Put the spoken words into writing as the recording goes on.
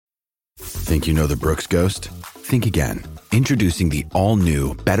Think you know the Brooks Ghost? Think again. Introducing the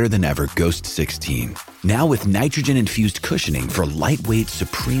all-new, better-than-ever Ghost 16. Now with nitrogen-infused cushioning for lightweight,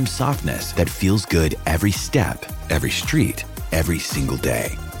 supreme softness that feels good every step, every street, every single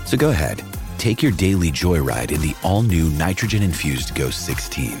day. So go ahead, take your daily joyride in the all-new nitrogen-infused Ghost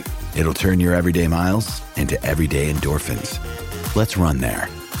 16. It'll turn your everyday miles into everyday endorphins. Let's run there.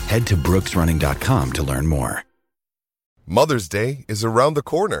 Head to brooksrunning.com to learn more. Mother's Day is around the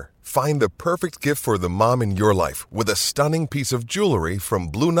corner. Find the perfect gift for the mom in your life with a stunning piece of jewelry from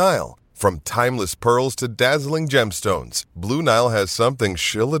Blue Nile. From timeless pearls to dazzling gemstones, Blue Nile has something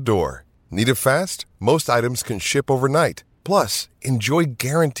she'll adore. Need it fast? Most items can ship overnight. Plus, enjoy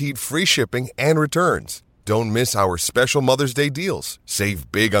guaranteed free shipping and returns. Don't miss our special Mother's Day deals.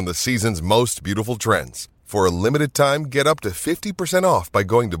 Save big on the season's most beautiful trends. For a limited time, get up to 50% off by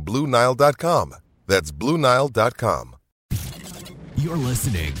going to BlueNile.com. That's BlueNile.com. You're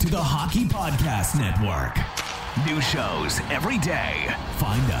listening to the Hockey Podcast Network. New shows every day.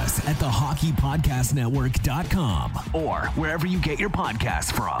 Find us at thehockeypodcastnetwork.com or wherever you get your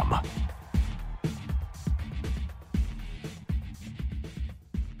podcasts from.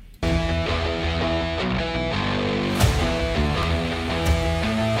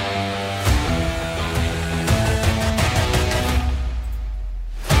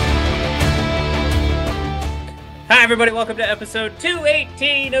 Hi, everybody. Welcome to episode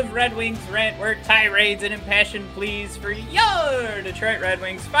 218 of Red Wings Rant, where tirades and impassioned pleas for your Detroit Red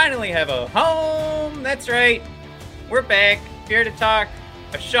Wings finally have a home. That's right. We're back here to talk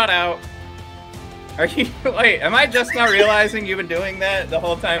a shutout. Are you? Wait, am I just now realizing you've been doing that the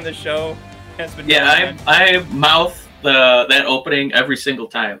whole time the show has been? Yeah, I mouth that opening every single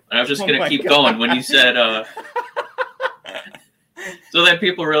time, and I was just gonna keep going when you said, so that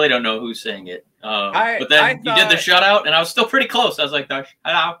people really don't know who's saying it. But then you did the shutout, and I was still pretty close. I was like,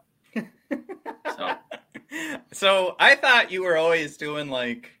 hello. So I thought you were always doing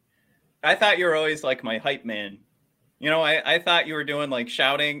like my hype man. You know, I thought you were doing like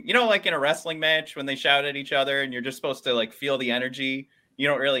shouting, you know, like in a wrestling match when they shout at each other and you're just supposed to like feel the energy. You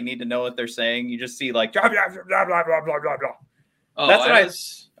don't really need to know what they're saying. You just see like, blah, blah, blah, blah, blah, blah, blah. Oh, that's what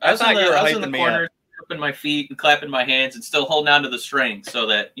I thought you were I was in hyping the me corner, up. Flipping my feet and clapping my hands and still holding on to the string so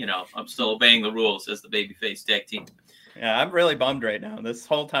that, you know, I'm still obeying the rules as the babyface tag team. Yeah, I'm really bummed right now. This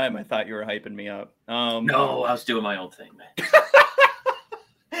whole time I thought you were hyping me up. No, I was doing my own thing, man.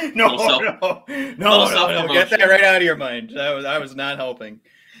 No, get that right out of your mind. I was not helping.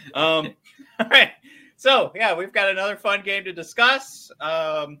 All right. So, yeah, we've got another fun game to discuss. Two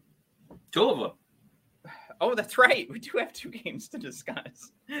of them. Oh, that's right. We do have two games to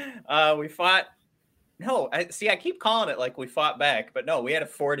discuss. We fought. No, I keep calling it like we fought back, but no, we had a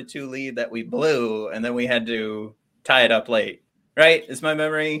 4-2 lead that we blew, and then we had to tie it up late. Right? Is my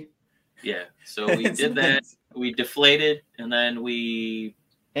memory? Yeah. So we did that. We deflated, and then we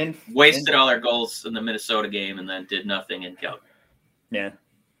wasted all our goals in the Minnesota game, and then did nothing in Calgary. Yeah.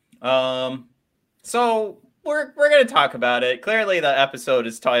 So we're going to talk about it. Clearly, the episode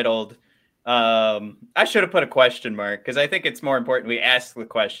is titled. I should have put a question mark because I think it's more important we ask the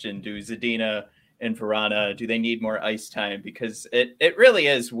question: do Zadina and Vrana, do they need more ice time? Because it really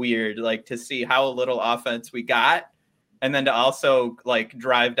is weird, like to see how little offense we got, and then to also like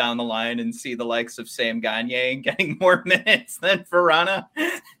drive down the line and see the likes of Sam Gagner getting more minutes than Vrana.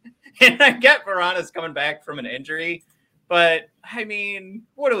 And I get Vrana's coming back from an injury, but I mean,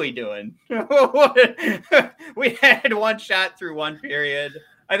 what are we doing? We had one shot through one period.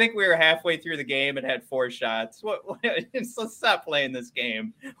 I think we were halfway through the game and had 4 shots. Let's stop playing this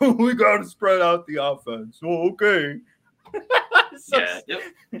game. We got to spread out the offense. Oh, okay.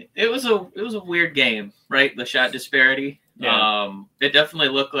 It was a weird game, right? The shot disparity. Yeah. It definitely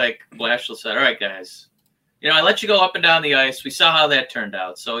looked like Blashill said, "All right, guys, you know, I let you go up and down the ice. We saw how that turned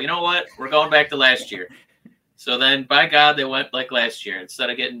out. So you know what? We're going back to last year." So then, by God, they went like last year. Instead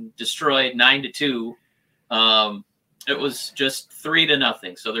of getting destroyed 9-2, it was just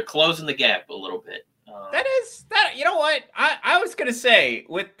 3-0. So they're closing the gap a little bit. You know what? I was going to say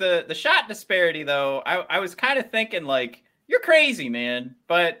with the shot disparity, though, I was kind of thinking like, you're crazy, man.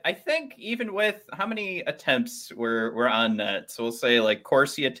 But I think even with how many attempts were on net, so we'll say like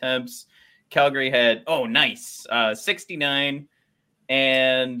Corsi attempts, Calgary had, 69.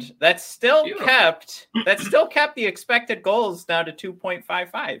 And that still kept the expected goals down to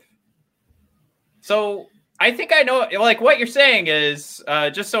 2.55. So I think I know, like, what you're saying is,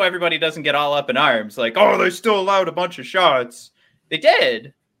 just so everybody doesn't get all up in arms, like, they still allowed a bunch of shots. They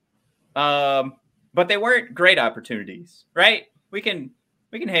did. But they weren't great opportunities, right? We can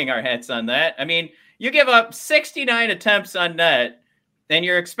hang our hats on that. I mean, you give up 69 attempts on net and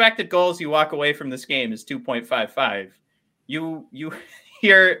your expected goals you walk away from this game is 2.55.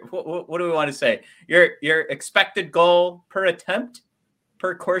 What do we want to say? Your expected goal per attempt,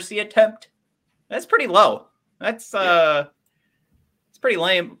 per Corsi attempt, that's pretty low. That's it's pretty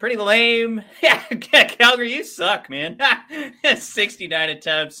lame. Pretty lame. Yeah, Calgary, you suck, man. 69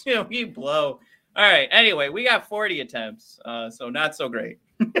 attempts. You blow. All right. Anyway, we got 40 attempts, so not so great.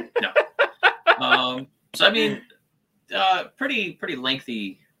 No. So I mean, pretty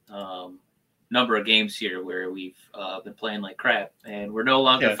lengthy number of games here where we've been playing like crap, and we're no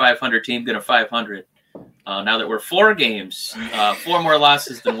longer 500 team, going to 500. Now that we're 4 games, 4 more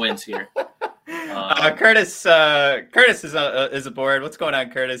losses than wins here. Curtis is aboard. What's going on,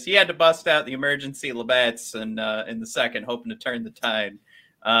 Curtis? He had to bust out the emergency Labatt's in the second, hoping to turn the tide.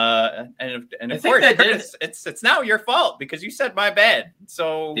 And of course, Curtis, it's now your fault because you said my bad.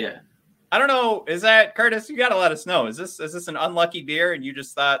 So yeah. I don't know. Is that Curtis? You got to let us know. Is this an unlucky beer, and you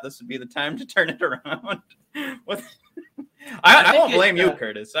just thought this would be the time to turn it around? I won't blame you,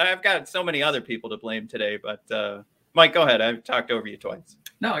 Curtis. I've got so many other people to blame today. But Mike, go ahead. I've talked over you twice.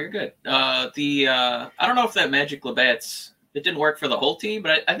 No, you're good. I don't know if that Magic Labatt's it didn't work for the whole team,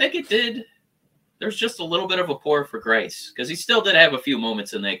 but I think it did. There's just a little bit of a pour for Greiss because he still did have a few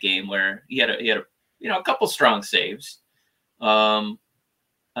moments in that game where he had a couple strong saves.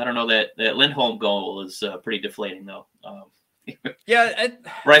 I don't know that Lindholm goal is pretty deflating though.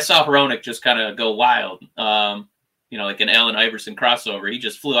 Where I saw Hronek just kind of go wild. Like an Allen Iverson crossover, he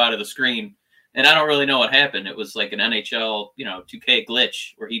just flew out of the screen, and I don't really know what happened. It was like an NHL 2K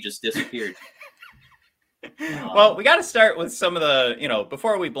glitch where he just disappeared. Well, we got to start with some of the,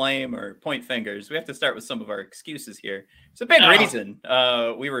 before we blame or point fingers, we have to start with some of our excuses here. It's a big reason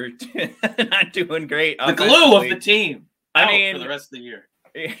we were not doing great. The glue of the team. I mean, for the rest of the year.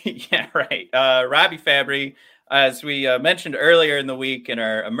 Yeah, right. Robbie Fabry, as we mentioned earlier in the week in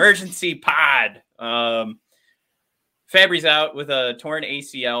our emergency pod, Fabry's out with a torn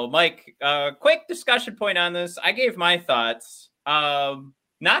ACL. Mike, quick discussion point on this. I gave my thoughts.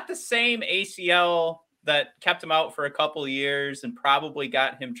 Not the same ACL that kept him out for a couple of years and probably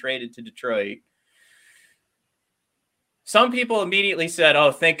got him traded to Detroit. Some people immediately said,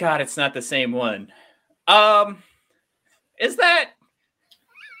 "Oh, thank God it's not the same one." Is that?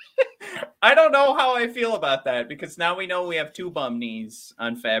 I don't know how I feel about that because now we know we have 2 bum knees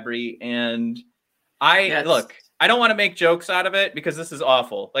on Fabry, and look, I don't want to make jokes out of it because this is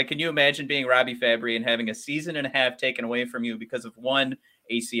awful. Like, can you imagine being Robbie Fabry and having a season and a half taken away from you because of one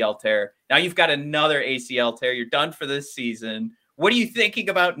ACL tear? Now you've got another ACL tear. You're done for this season. What are you thinking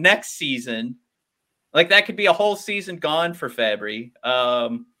about next season? Like, that could be a whole season gone for Fabry.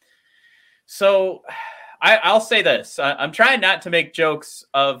 So I'll say this. I'm trying not to make jokes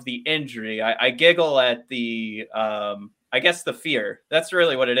of the injury. I giggle at the, I guess, the fear. That's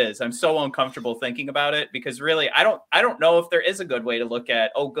really what it is. I'm so uncomfortable thinking about it because really, I don't know if there is a good way to look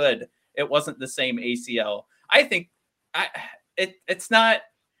at, oh, good, it wasn't the same ACL. I think it's not.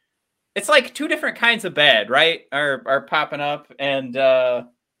 It's like 2 different kinds of bad, right? Are popping up, and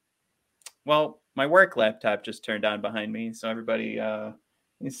well, my work laptop just turned on behind me, so everybody. I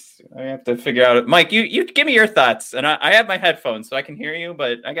have to figure out. Mike, you give me your thoughts, and I have my headphones so I can hear you,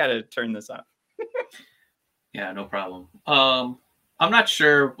 but I got to turn this off. Yeah, no problem. I'm not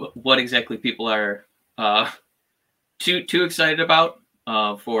sure what exactly people are too excited about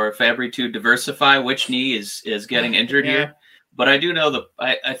for Fabry to diversify which knee is getting injured here. But I do know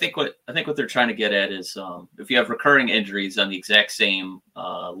I think what they're trying to get at is if you have recurring injuries on the exact same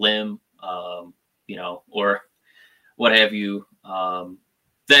limb, or what have you,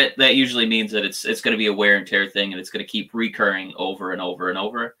 that usually means that it's going to be a wear and tear thing, and it's going to keep recurring over and over and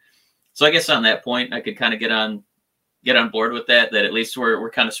over. So I guess on that point, I could kind of get on board with that at least we're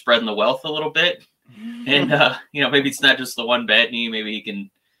kind of spreading the wealth a little bit. And, maybe it's not just the one bad knee. Maybe he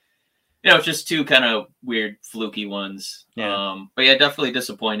can, just 2 kind of weird fluky ones. Yeah. But yeah, definitely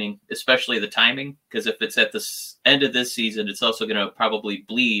disappointing, especially the timing, because if it's at the end of this season, it's also going to probably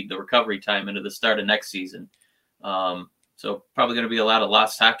bleed the recovery time into the start of next season. So probably going to be a lot of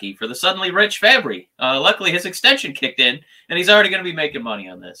lost hockey for the suddenly rich Fabry. Luckily, his extension kicked in, and he's already going to be making money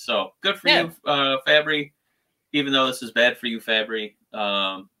on this. So good for you, Fabry, even though this is bad for you, Fabry.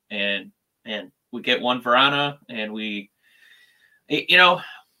 And we get one Vrana, and we,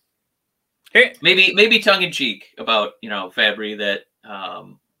 maybe tongue-in-cheek about, Fabry that,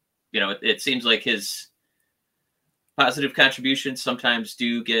 it seems like his positive contributions sometimes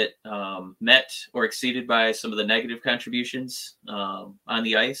do get met or exceeded by some of the negative contributions on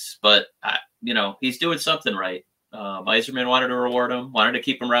the ice. But, he's doing something right. Yzerman wanted to reward him, wanted to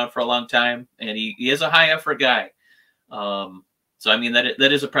keep him around for a long time, and he is a high-effort guy. So, I mean, that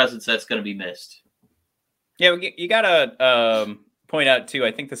is a presence that's going to be missed. Yeah, you got to point out, too,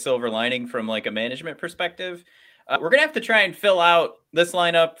 I think the silver lining from like a management perspective, we're going to have to try and fill out this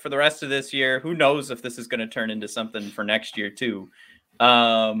lineup for the rest of this year. Who knows if this is going to turn into something for next year, too.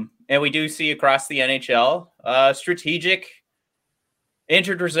 And we do see across the NHL strategic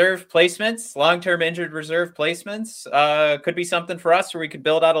injured reserve placements, long-term injured reserve placements. Could be something for us where we could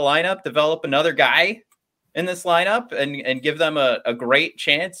build out a lineup, develop another guy in this lineup and give them a great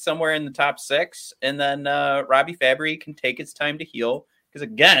chance somewhere in the top 6. And then Robbie Fabry can take his time to heal. Because,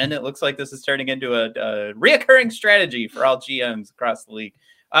 again, it looks like this is turning into a reoccurring strategy for all GMs across the league.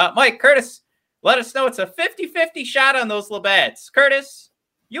 Mike, Curtis, let us know it's a 50-50 shot on those Labatt's. Curtis,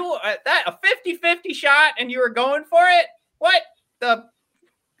 that a 50-50 shot and you were going for it? What the?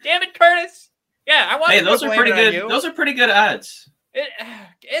 Damn it, Curtis. Yeah, I want. Hey, those are pretty good. Those are pretty good odds. Is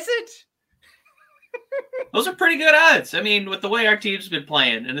it? Those are pretty good odds. I mean, with the way our team's been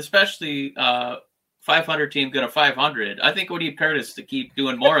playing, and especially 500 team going to 500, I think we need Curtis to keep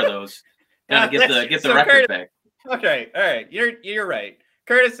doing more of those. Got to get the record back. Okay, all right, you're right.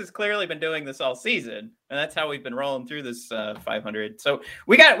 Curtis has clearly been doing this all season, and that's how we've been rolling through this 500. So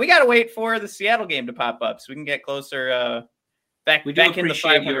we got to wait for the Seattle game to pop up so we can get closer. Back in the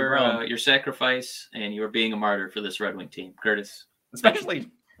 500 your sacrifice and your being a martyr for this Red Wing team, Curtis.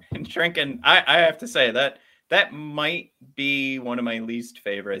 Especially in drinking. I have to say that might be one of my least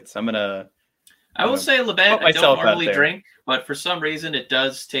favorites. I will say Labatt, I don't normally drink, but for some reason it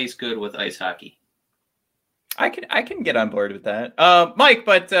does taste good with ice hockey. I can get on board with that. Mike,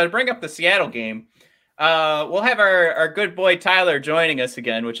 but to bring up the Seattle game, we'll have our good boy Tyler joining us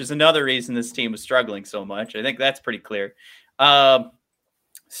again, which is another reason this team was struggling so much. I think that's pretty clear.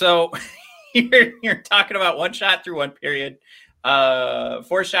 So you're talking about one shot through one period,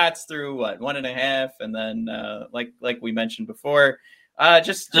 4 shots through 1.5, and then like we mentioned before,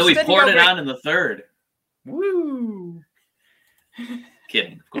 so we poured it on in the third. Woo!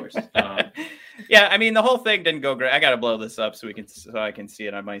 Kidding, of course. Yeah, I mean the whole thing didn't go great. I got to blow this up so I can see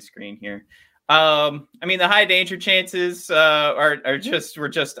it on my screen here. I mean, the high danger chances were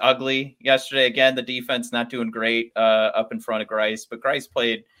just ugly yesterday. Again, the defense not doing great up in front of Greiss, but Greiss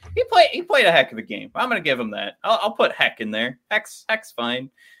played a heck of a game. I'm gonna give him that. I'll put heck in there. Heck's fine.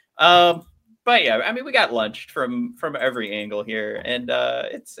 But yeah, I mean, we got lunched from every angle here, and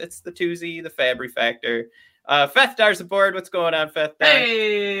it's the Tuesday, the Fabry factor. Fethdar's aboard. What's going on, Fethdar?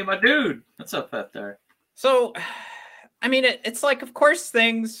 Hey, my dude. What's up, Fethdar? So, I mean, it's like, of course,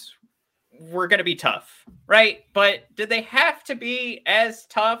 things were going to be tough, right? But did they have to be as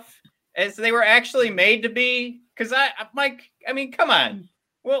tough as they were actually made to be? Because Mike, I mean, come on.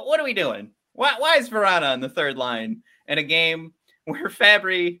 Well, what are we doing? Why is Vrana on the third line in a game where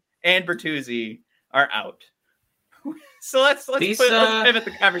Fabry and Bertuzzi are out? So let's pivot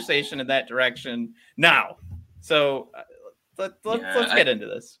the conversation in that direction now. So let's get into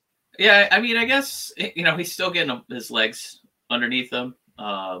this. Yeah, I mean, I guess he's still getting his legs underneath him.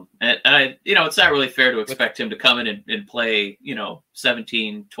 And I, it's not really fair to expect him to come in and play,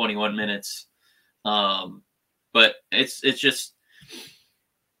 17, 21 minutes. But it's just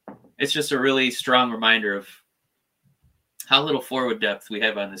a really strong reminder of how little forward depth we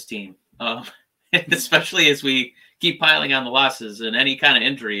have on this team. Especially as we keep piling on the losses and any kind of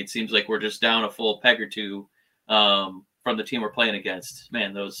injury, it seems like we're just down a full peg or two from the team we're playing against.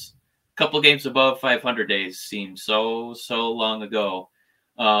 Man, those couple games above 500 days seem so long ago.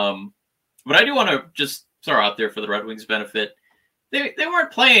 But I do want to just throw out there for the Red Wings' benefit, they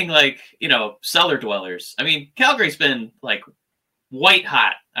weren't playing like, cellar dwellers. I mean, Calgary's been like white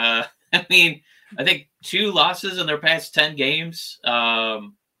hot. I mean, I think 2 losses in their past 10 games.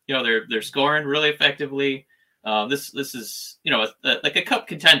 They're scoring really effectively. This is like a cup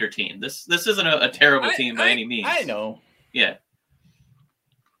contender team. This isn't a terrible team by any means. I know. Yeah.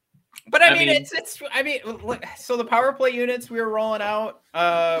 But I mean, so the power play units we were rolling out,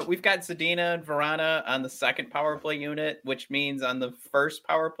 we've got Zadina and Vrana on the second power play unit, which means on the first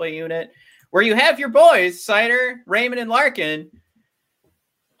power play unit, where you have your boys, Seider, Raymond, and Larkin.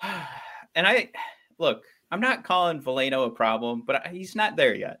 And I'm not calling Veleno a problem, but he's not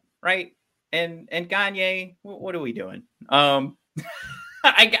there yet, right? And Gagne, what are we doing?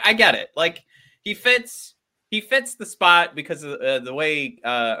 I get it. Like, he fits the spot because of the way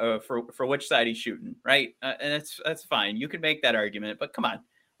for which side he's shooting, right? And that's fine. You can make that argument, but come on,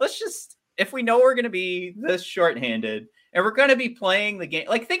 let's just, if we know we're going to be this shorthanded and we're going to be playing the game,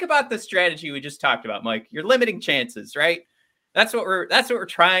 like, think about the strategy we just talked about, Mike. You're limiting chances, right? That's what we're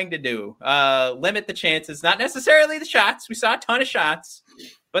trying to do. Limit the chances, not necessarily the shots. We saw a ton of shots,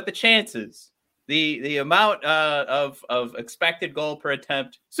 but the chances. The amount of expected goal per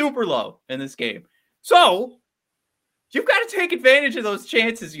attempt, super low in this game. So you've got to take advantage of those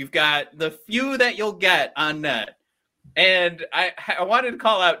chances you've got, the few that you'll get on net. And I wanted to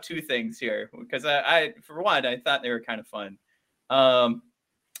call out two things here because I for one, I thought they were kind of fun.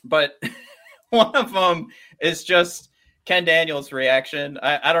 But one of them is just Ken Daniels' reaction.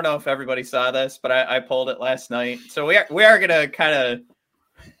 I don't know if everybody saw this, but I pulled it last night. So we are gonna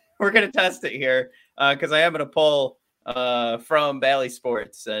we're gonna test it here because I am gonna pull from Bally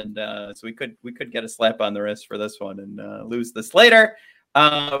Sports, and so we could get a slap on the wrist for this one and lose this later.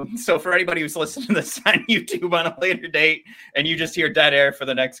 So for anybody who's listening to this on YouTube on a later date and you just hear dead air for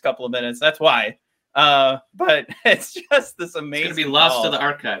the next couple of minutes, that's why. But it's just this amazing. It's gonna be lost to the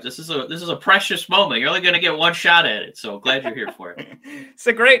archives. This is a precious moment. You're only gonna get one shot at it. So glad you're here for it. It's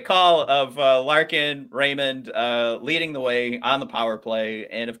a great call of Larkin, Raymond leading the way on the power play,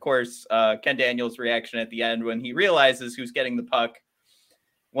 and of course Ken Daniels' reaction at the end when he realizes who's getting the puck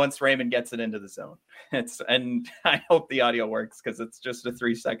once Raymond gets it into the zone. And I hope the audio works because it's just a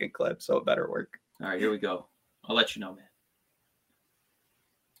 3-second clip, so it better work. All right, here we go. I'll let you know,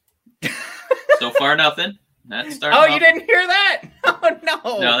 man. So far, nothing. That's starting. Oh, you didn't hear that? Oh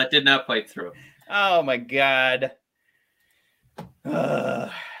no! No, that did not pipe through. Oh my god.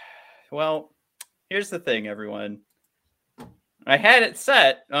 Well, here's the thing, everyone. I had it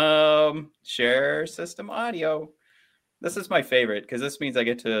set. Share system audio. This is my favorite because this means I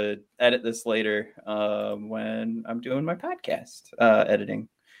get to edit this later when I'm doing my podcast editing.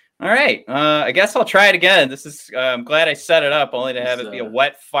 All right. I guess I'll try it again. This is I'm glad I set it up only to have it be a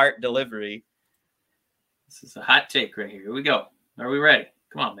wet fart delivery. This is a hot take right here. Here we go. Are we ready?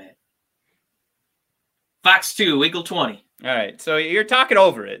 Come on, man. Fox 2, Eagle 20. All right. So you're talking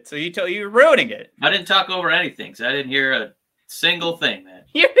over it. So you're ruining it. I didn't talk over anything, so I didn't hear a single thing, man.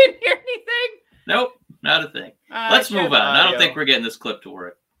 You didn't hear anything? Nope, not a thing. Let's move on. I don't think we're getting this clip to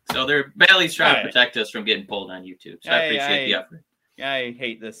work. So Bally's trying to protect us from getting pulled on YouTube. So I appreciate the effort. I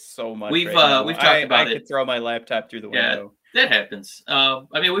hate this so much. We've talked about it. I could throw my laptop through the window. Yeah, that happens. I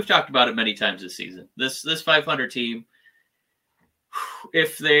mean, we've talked about it many times this season. This 500 team,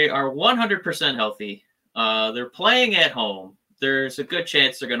 if they are 100% healthy, they're playing at home, there's a good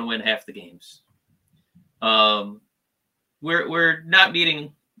chance they're going to win half the games. We're not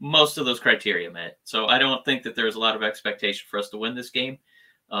meeting most of those criteria, Matt. So I don't think that there's a lot of expectation for us to win this game.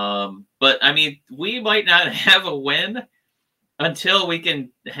 But I mean, we might not have a win until we can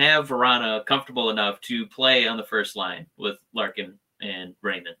have Vrana comfortable enough to play on the first line with Larkin and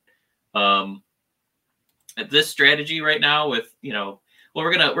Raymond. This strategy right now with,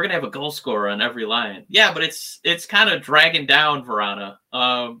 we're gonna have a goal scorer on every line. Yeah, but it's kind of dragging down Vrana.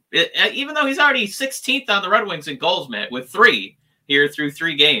 Even though he's already 16th on the Red Wings in goals, Matt, with 3 here through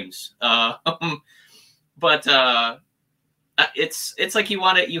 3 games. But it's like you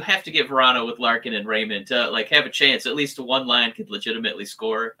have to get Vrana with Larkin and Raymond to like have a chance. At least one line could legitimately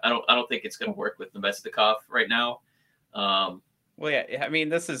score. I don't think it's going to work with Nemestikov right now. Well, yeah, I mean,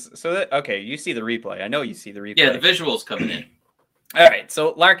 this is okay. You see the replay. I know you see the replay. Yeah, the visuals coming in. All right,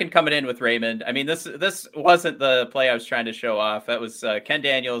 so Larkin coming in with Raymond. I mean, this wasn't the play I was trying to show off. That was Ken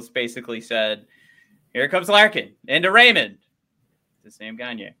Daniels basically said, "Here comes Larkin into Raymond." It's the same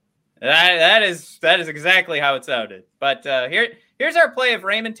Gagne. That is exactly how it sounded. But here's our play of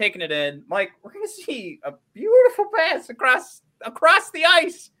Raymond taking it in. Mike, we're gonna see a beautiful pass across the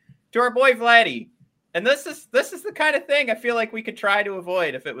ice to our boy Vladdy. And this is the kind of thing I feel like we could try to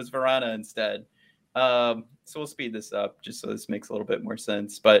avoid if it was Vrana instead. So we'll speed this up just so this makes a little bit more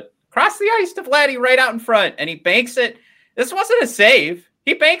sense. But across the ice to Vladdy right out in front, and he banks it. This wasn't a save.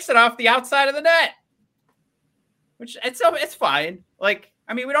 He banks it off the outside of the net, which it's fine. Like,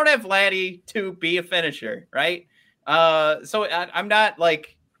 I mean, we don't have Vladdy to be a finisher, right? So I'm not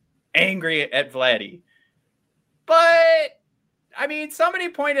like angry at Vladdy, but I mean, somebody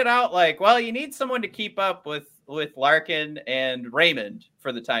pointed out like, well, you need someone to keep up with Larkin and Raymond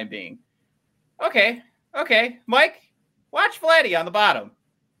for the time being. Okay, Mike, watch Vladdy on the bottom.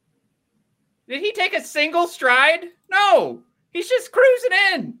 Did he take a single stride? No, he's just cruising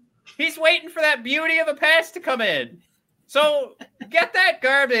in. He's waiting for that beauty of a pass to come in. So get that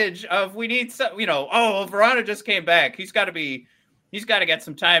garbage of we need some, Vrana just came back. He's got to get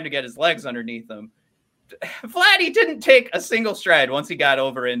some time to get his legs underneath him. Vladdy didn't take a single stride once he got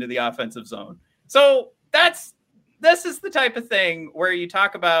over into the offensive zone. So this is the type of thing where you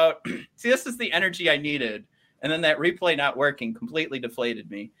talk about, see, this is the energy I needed. And then that replay not working completely deflated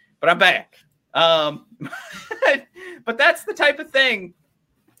me, but I'm back. But that's the type of thing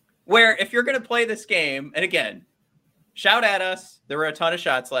where if you're going to play this game, and again, shout at us. There were a ton of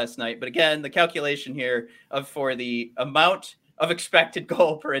shots last night, but again, the calculation here for the amount of expected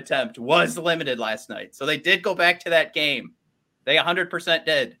goal per attempt was limited last night. So they did go back to that game. They 100%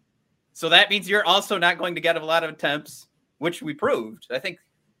 did. So that means you're also not going to get a lot of attempts, which we proved. I think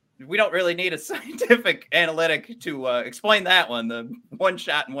we don't really need a scientific analytic to explain that one, the one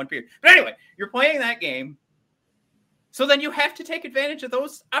shot in one period. But anyway, you're playing that game. So then you have to take advantage of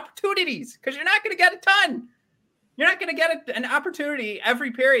those opportunities because you're not going to get a ton. You're not going to get an opportunity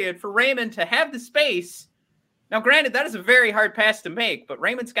every period for Raymond to have the space. Now, granted, that is a very hard pass to make, but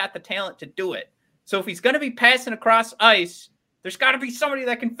Raymond's got the talent to do it. So if he's going to be passing across ice, there's got to be somebody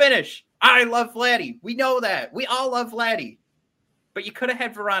that can finish. I love Vladdy. We know that. We all love Vladdy. But you could have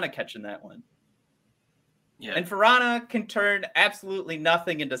had Vrana catching that one. Yeah. And Vrana can turn absolutely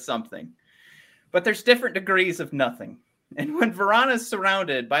nothing into something. But there's different degrees of nothing. And when Vrana is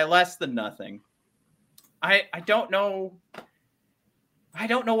surrounded by less than nothing, I don't know. I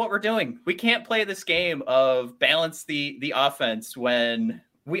don't know what we're doing. We can't play this game of balance the offense when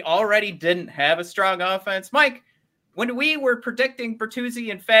we already didn't have a strong offense. Mike, when we were predicting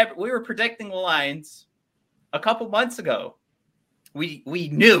Bertuzzi and Fab, we were predicting the lines a couple months ago. We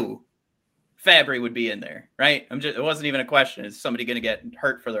knew Fabry would be in there, right? It wasn't even a question. Is somebody going to get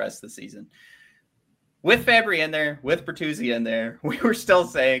hurt for the rest of the season? With Fabry in there, with Bertuzzi in there, we were still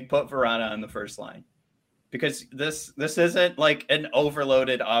saying put Vrana on the first line. Because this isn't like an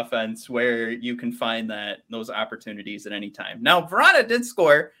overloaded offense where you can find those opportunities at any time. Now, Vrana did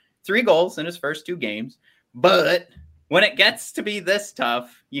score 3 goals in his first 2 games, but when it gets to be this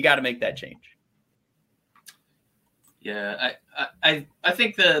tough, you got to make that change. Yeah, I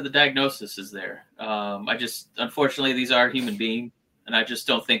think the diagnosis is there. Unfortunately, these are human beings, and I just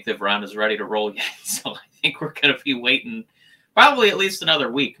don't think that Vrana's ready to roll yet. So I think we're going to be waiting probably at least another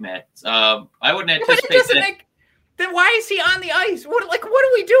week, Matt. I wouldn't anticipate that. Then why is he on the ice? What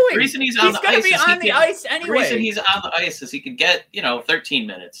are we doing? The reason he's on the ice be on the ice anyway. The reason he's on the ice is he can get 13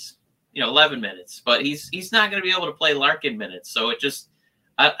 minutes, 11 minutes, but he's not going to be able to play Larkin minutes. So it just,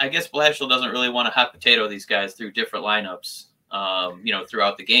 I guess Blashill doesn't really want to hot potato these guys through different lineups,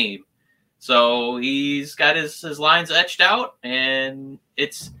 throughout the game. So he's got his lines etched out, and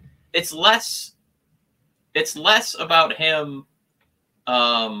it's less about him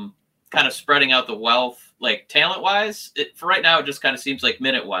kind of spreading out the wealth, like talent-wise. For right now, it just kind of seems like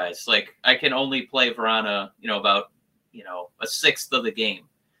minute-wise. Like, I can only play Vrana, about, a sixth of the game.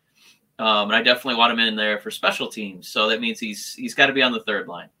 And I definitely want him in there for special teams. So that means he's got to be on the third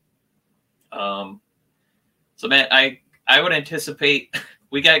line. So, man, I would anticipate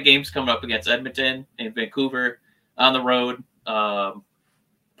we got games coming up against Edmonton and Vancouver on the road.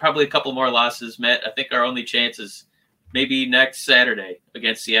 Probably a couple more losses, Matt. I think our only chance is maybe next Saturday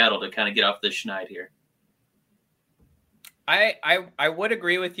against Seattle to kind of get off this schneid here. I would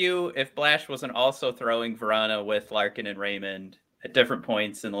agree with you if Blash wasn't also throwing Vrana with Larkin and Raymond at different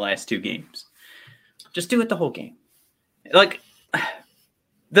points in the last 2 games. Just do it the whole game. Like,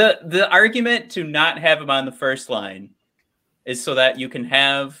 the argument to not have him on the first line is so that you can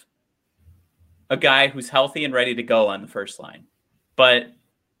have a guy who's healthy and ready to go on the first line. But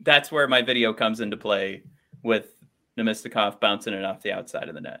that's where my video comes into play with Namestnikov bouncing it off the outside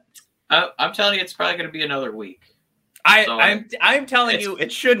of the net. I'm telling you, it's probably going to be another week. I'm telling you,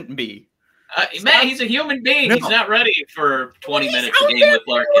 it shouldn't be. Man, he's a human being. No. He's not ready for 20 minutes a game with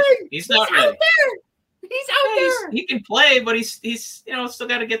Larkin. He's not ready. He's out there. He can play, but he's still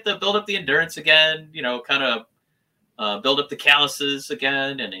got to build up the endurance again. Kind of build up the calluses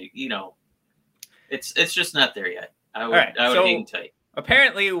again, and it's just not there yet. I would hang tight.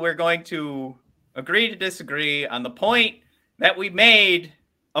 Apparently, we're going to agree to disagree on the point that we made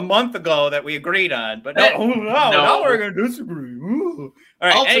a month ago that we agreed on. But now we're going to disagree. Ooh. All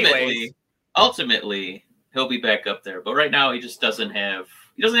right. Ultimately, he'll be back up there. But right now, he just doesn't have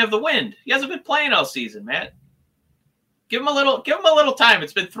the wind. He hasn't been playing all season, Matt. Give him a little time.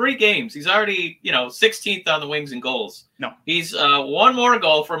 It's been 3 games. He's already 16th on the wings and goals. No, he's 1 more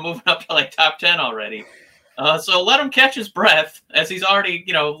goal from moving up to like top 10 already. So let him catch his breath as he's already,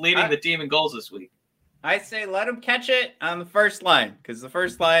 leading the team in goals this week. I say let him catch it on the first line because the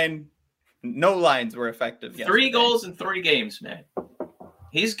first line, no lines were effective. 3 goals in 3 games, man.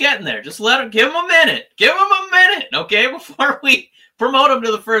 He's getting there. Just give him a minute. Give him a minute, okay, before we promote him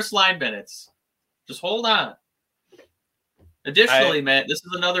to the first line minutes. Just hold on. Additionally, Matt, this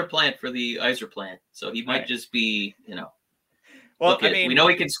is another plant for the Yzer plant, so he might just be, Well, we know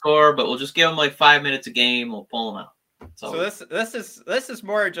he can score, but we'll just give him like 5 minutes a game. We'll pull him out. So this is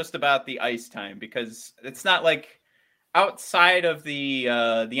more just about the ice time because it's not like outside of the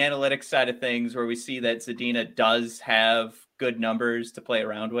analytics side of things, where we see that Zadina does have good numbers to play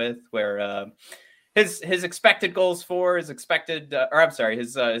around with, where his expected goals for, his expected,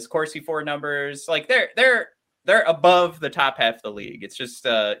 his Corsi for numbers, like they're above the top half of the league. It's just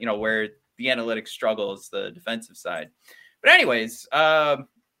where the analytics struggle is the defensive side. But anyways,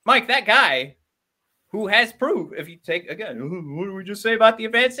 Mike, that guy who has proved, if you take again, what did we just say about the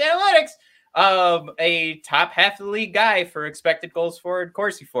advanced analytics? A top half of the league guy for expected goals for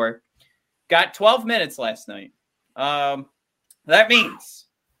Corsi for, got 12 minutes last night. That means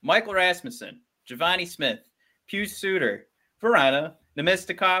Michael Rasmussen, Giovanni Smith, Pius Suter, Vrana,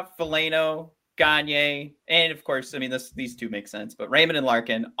 Nemistikov, Veleno, Gagne, and of course, I mean, these two make sense, but Raymond and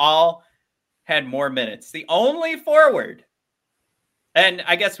Larkin all had more minutes. The only forward, and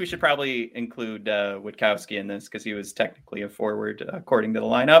I guess we should probably include Witkowski in this because he was technically a forward according to the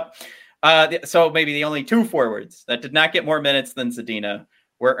lineup. So maybe the only two forwards that did not get more minutes than Zadina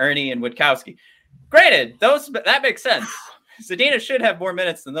were Ernie and Witkowski. Granted, that makes sense. Zadina should have more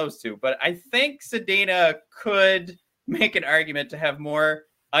minutes than those two, but I think Zadina could make an argument to have more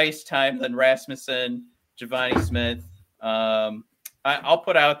ice time than Rasmussen, Giovanni Smith. I'll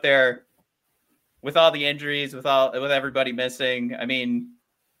put out there, with all the injuries, with everybody missing, I mean,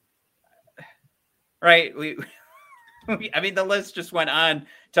 right? I mean, the list just went on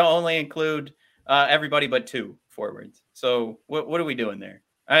to only include everybody but two forwards. So what are we doing there?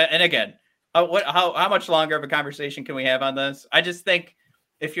 And again, how much longer of a conversation can we have on this? I just think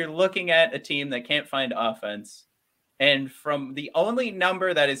if you're looking at a team that can't find offense, and from the only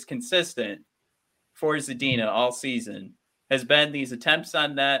number that is consistent for Zadina all season has been these attempts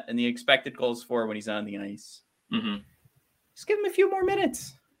on net and the expected goals for when he's on the ice. Mm-hmm. Just give him a few more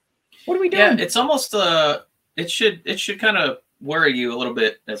minutes. What are we doing? Yeah, it's almost it should kind of worry you a little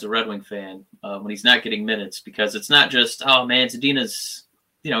bit as a Red Wing fan when he's not getting minutes, because it's not just, oh man, Zadina's,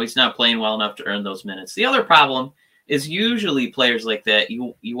 he's not playing well enough to earn those minutes. The other problem is usually players like that,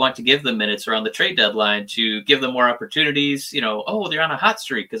 you want to give them minutes around the trade deadline to give them more opportunities. They're on a hot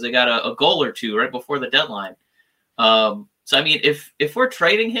streak because they got a goal or two right before the deadline. So I mean, if we're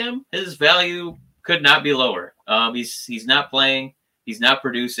trading him, his value could not be lower. He's not playing, he's not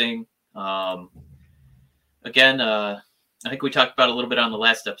producing. Again, I think we talked about it a little bit on the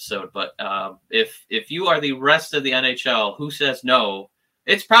last episode, but if you are the rest of the NHL who says no,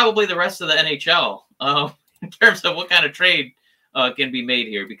 it's probably the rest of the NHL in terms of what kind of trade can be made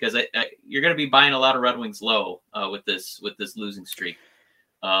here, because you're going to be buying a lot of Red Wings low with this losing streak,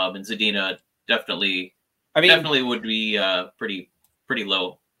 and Zadina definitely would be pretty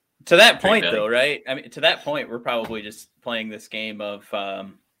low. To that point, though, right? I mean, to that point, we're probably just playing this game of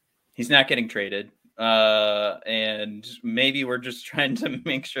he's not getting traded, and maybe we're just trying to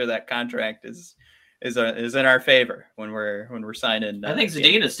make sure that contract is in our favor when we're signing. I think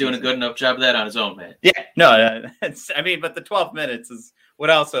Zadina's doing a good enough job of that on his own, man. Yeah, no, but the 12 minutes would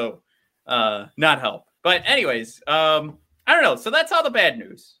also not help. But anyways, I don't know. So that's all the bad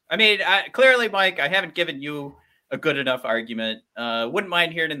news. I mean, clearly, Mike, I haven't given you a good enough argument. Wouldn't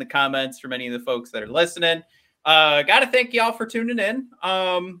mind hearing in the comments from any of the folks that are listening. Got to thank y'all for tuning in.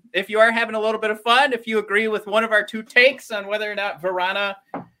 If you are having a little bit of fun, if you agree with one of our two takes on whether or not Vrana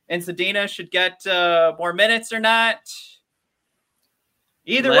and Zadina should get more minutes or not,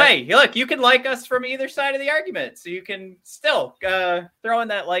 either way, look, you can like us from either side of the argument. So you can still throw in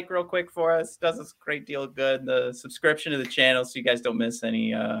that like real quick for us. Does us a great deal of good. The subscription to the channel so you guys don't miss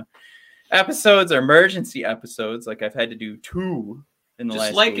any episodes or emergency episodes, like I've had to do 2 in the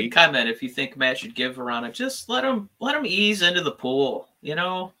last week. And comment if you think Matt should give Vrana. Just let him ease into the pool.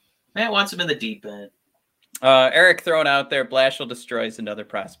 Matt wants him in the deep end. Eric throwing out there, Blashill destroys another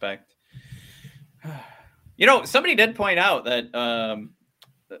prospect. Somebody did point out that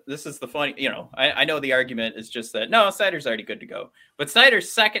this is the funny, I know the argument is just that, no, Seider's already good to go. But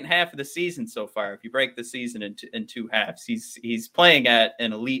Seider's second half of the season so far, if you break the season in two halves, he's playing at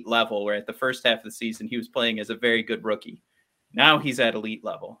an elite level, where at the first half of the season, he was playing as a very good rookie. Now he's at elite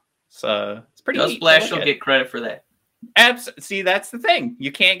level. So it's pretty neat. Does Blashill get credit for that? See, that's the thing.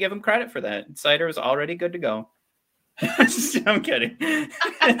 You can't give him credit for that. Seider is already good to go. I'm kidding.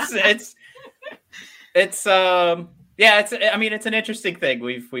 It's an interesting thing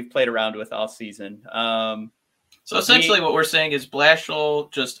we've played around with all season. So essentially what we're saying is Blashill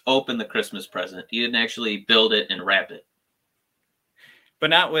just opened the Christmas present. He didn't actually build it and wrap it. But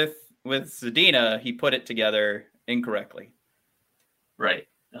not with Zadina. He put it together incorrectly. Right.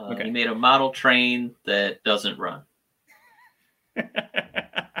 Okay. He made a model train that doesn't run.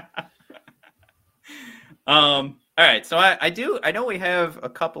 All right. So I know we have a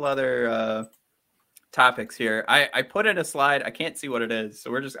couple other topics here. I put in a slide. I can't see what it is,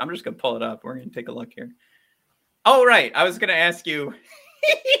 so I'm just gonna pull it up. We're gonna take a look here. Oh, right. I was gonna ask you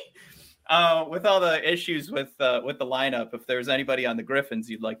with all the issues with the lineup, if there's anybody on the Griffins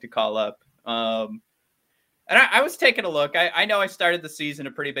you'd like to call up. And I was taking a look. I know I started the season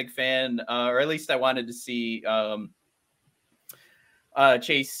a pretty big fan, or at least I wanted to see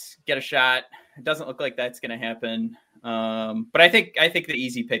Chase get a shot. It doesn't look like that's going to happen. But I think the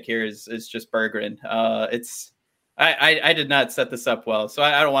easy pick here is just Berggren. I did not set this up well, so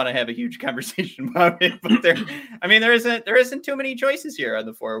I don't want to have a huge conversation about it. But there isn't too many choices here on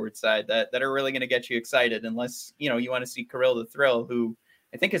the forward side that are really going to get you excited, unless you want to see Kirill the Thrill, who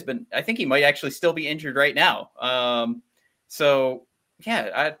I think he might actually still be injured right now. So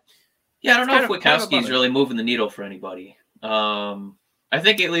yeah, I don't know if Witkowski's really moving the needle for anybody. I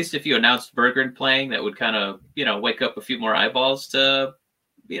think at least if you announced Berggren playing, that would kind of, wake up a few more eyeballs to,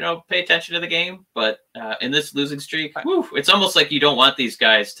 pay attention to the game. But in this losing streak, it's almost like you don't want these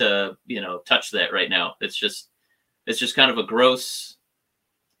guys to, touch that right now. It's just kind of a gross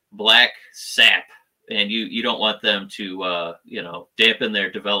black sap, and you don't want them to, dampen their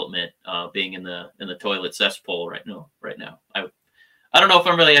development, being in the toilet cesspool right now. I don't know if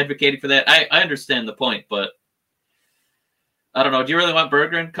I'm really advocating for that. I understand the point, but I don't know. Do you really want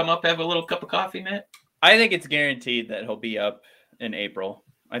Berggren come up, have a little cup of coffee, Matt? I think it's guaranteed that he'll be up in April.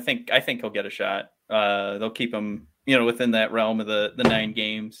 I think he'll get a shot. They'll keep him, within that realm of the 9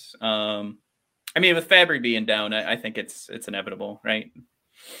 games. With Fabry being down, I think it's inevitable, right?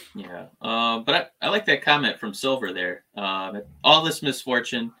 Yeah. But I like that comment from Silver there. All this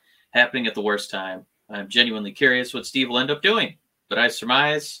misfortune happening at the worst time. I'm genuinely curious what Steve will end up doing, but I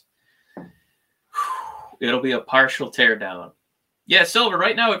surmise it'll be a partial teardown. Yeah, Silver,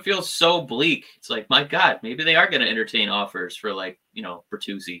 right now it feels so bleak. It's like, my God, maybe they are going to entertain offers for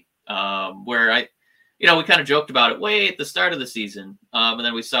Bertuzzi. Where we kind of joked about it way at the start of the season. And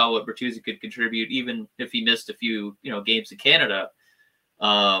then we saw what Bertuzzi could contribute, even if he missed a few, games in Canada.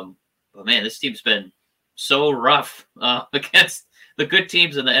 But man, this team's been so rough against the good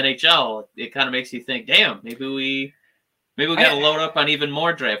teams in the NHL. It kind of makes you think, damn, maybe we got to load up on even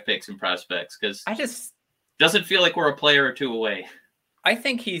more draft picks and prospects, because doesn't feel like we're a player or two away. I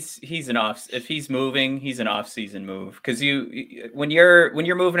think he's if he's moving, he's an off-season move, because when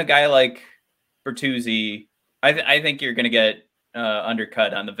you're moving a guy like Bertuzzi, I think you're going to get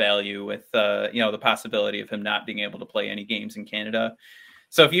undercut on the value with the possibility of him not being able to play any games in Canada.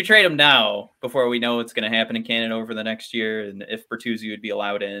 So if you trade him now, before we know what's going to happen in Canada over the next year, and if Bertuzzi would be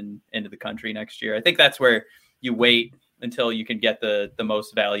allowed into the country next year, I think that's where you wait until you can get the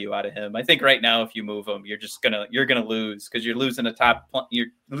most value out of him. I think right now, if you move him, you're gonna lose, because you're losing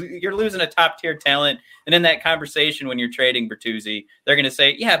you're losing a top tier talent. And in that conversation, when you're trading Bertuzzi, they're gonna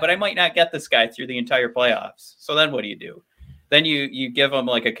say, yeah, but I might not get this guy through the entire playoffs. So then what do? Then you give him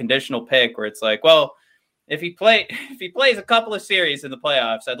like a conditional pick, where it's like, well, if he plays a couple of series in the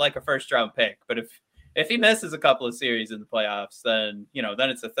playoffs, I'd like a first round pick. But if he misses a couple of series in the playoffs, then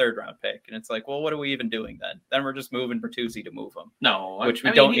it's a 3rd round pick. And it's like, well, what are we even doing then? Then we're just moving Bertuzzi to move him. No, which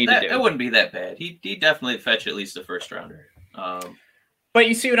we don't need to do. That wouldn't be that bad. He definitely fetch at least a 1st rounder. But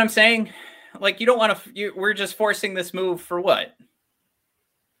you see what I'm saying? Like, you don't want to. We're just forcing this move for what?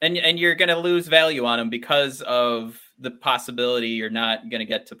 And you're going to lose value on him because of the possibility you're not going to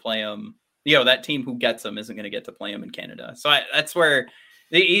get to play him. That team who gets him isn't going to get to play him in Canada. So that's where.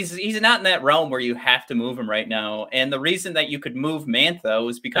 He's not in that realm where you have to move him right now. And the reason that you could move Mantha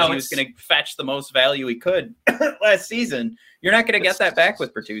was because he was going to fetch the most value he could last season. You're not going to get that back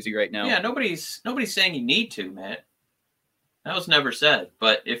with Bertuzzi right now. Yeah, nobody's saying you need to, Matt. That was never said.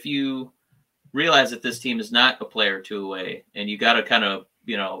 But if you realize that this team is not a player or two away, and you got to kind of,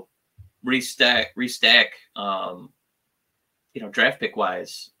 restack, draft pick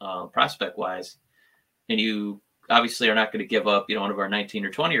wise, prospect wise, and you obviously are not going to give up, one of our 19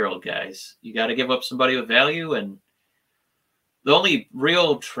 or 20-year-old guys. You got to give up somebody with value, and the only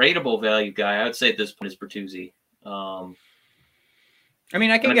real tradable value guy I would say at this point is Bertuzzi. I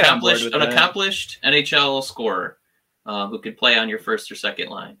can get on board with an accomplished NHL scorer who could play on your 1st or 2nd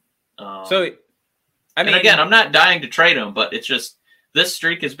line. And again, I'm not dying to trade him, but it's just this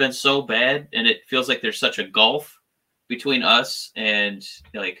streak has been so bad, and it feels like there's such a gulf between us and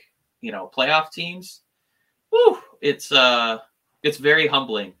playoff teams. Whew, it's very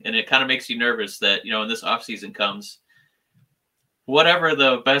humbling, and it kind of makes you nervous that, when this offseason comes, whatever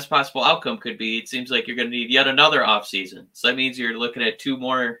the best possible outcome could be, it seems like you're going to need yet another offseason. So that means you're looking at 2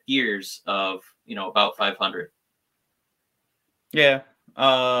 more years of, about 500. Yeah.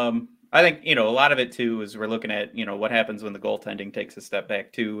 I think, a lot of it too is we're looking at, what happens when the goaltending takes a step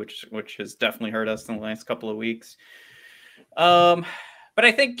back too, which has definitely hurt us in the last couple of weeks. But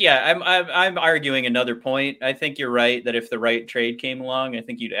I think, I'm arguing another point. I think you're right that if the right trade came along, I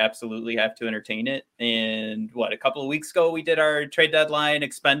think you'd absolutely have to entertain it. And a couple of weeks ago, we did our trade deadline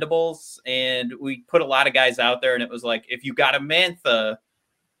expendables, and we put a lot of guys out there, and it was like, if you got a Mantha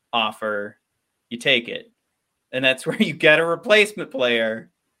offer, you take it. And that's where you get a replacement player.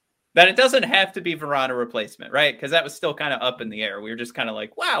 That it doesn't have to be Vrana replacement, right? Because that was still kind of up in the air. We were just kind of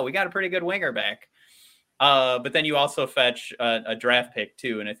like, wow, we got a pretty good winger back. But then you also fetch a draft pick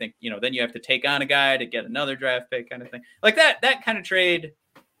too. And I think, then you have to take on a guy to get another draft pick kind of thing. Like that kind of trade,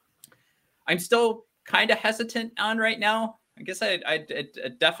 I'm still kind of hesitant on right now. I guess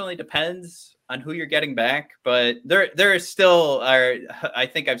it definitely depends on who you're getting back. But there still are, I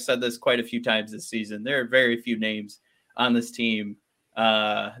think I've said this quite a few times this season, there are very few names on this team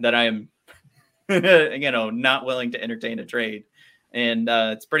that I am, not willing to entertain a trade. And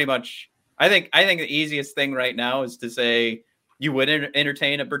it's pretty much, I think the easiest thing right now is to say you would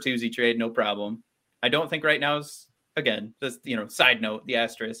entertain a Bertuzzi trade, no problem. I don't think right now is, again, just, side note, the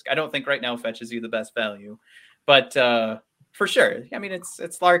asterisk. I don't think right now fetches you the best value, but for sure. I mean,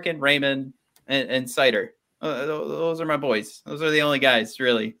 it's Larkin, Raymond, and Sider. Those are my boys. Those are the only guys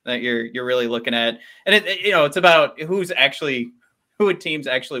really that you're really looking at. And it's about who would teams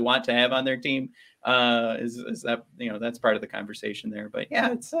actually want to have on their team. Is that, that's part of the conversation there, but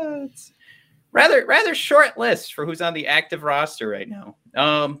yeah, it's rather short list for who's on the active roster right now.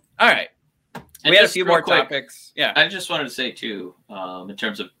 All right. We had a few more topics. Yeah. I just wanted to say too, in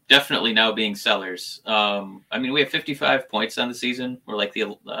terms of definitely now being sellers. I mean, we have 55 points on the season. We're like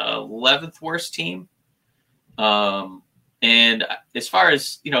the 11th worst team. And as far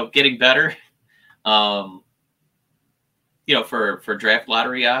as, getting better, for draft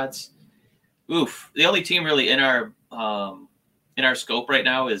lottery odds, the only team really in our scope right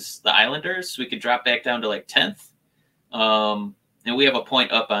now is the Islanders. We could drop back down to like 10th. And we have a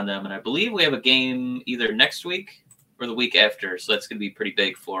point up on them. And I believe we have a game either next week or the week after. So that's going to be pretty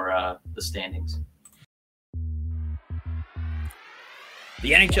big for the standings.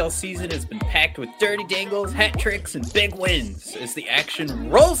 The NHL season has been packed with dirty dangles, hat tricks, and big wins as the action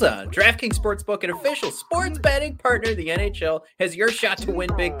rolls on. DraftKings Sportsbook, an official sports betting partner of the NHL, has your shot to win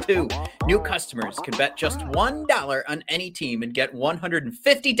big too. New customers can bet just $1 on any team and get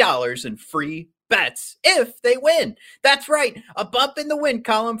 $150 in free bets if they win. That's right. A bump in the win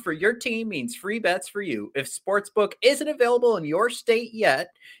column for your team means free bets for you. If Sportsbook isn't available in your state yet,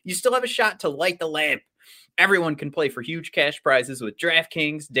 you still have a shot to light the lamp. Everyone can play for huge cash prizes with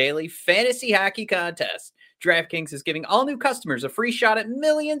DraftKings Daily Fantasy Hockey Contest. DraftKings is giving all new customers a free shot at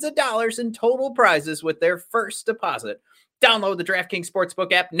millions of dollars in total prizes with their first deposit. Download the DraftKings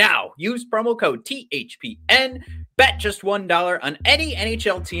Sportsbook app now. Use promo code THPN. Bet just $1 on any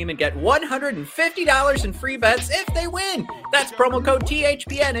NHL team and get $150 in free bets if they win. That's promo code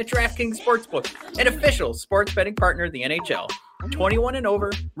THPN at DraftKings Sportsbook, an official sports betting partner of the NHL. 21 and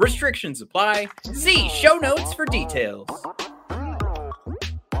over. Restrictions apply. See show notes for details.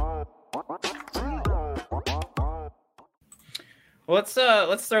 Well,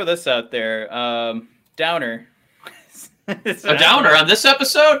 let's throw this out there. Downer. A downer on this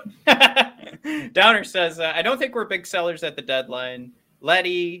episode? Downer says, I don't think we're big sellers at the deadline.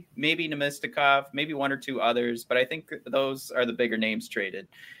 Leddy, maybe Nemistikov, maybe one or two others, but I think those are the bigger names traded.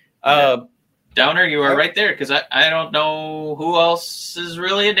 Downer, you are right there, because I don't know who else is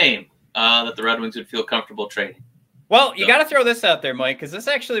really a name that the Red Wings would feel comfortable trading. Well, you got to throw this out there, Mike, because this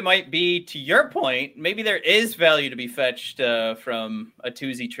actually might be, to your point, maybe there is value to be fetched from a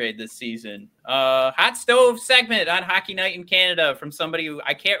Tuesday trade this season. Hot stove segment on Hockey Night in Canada from somebody who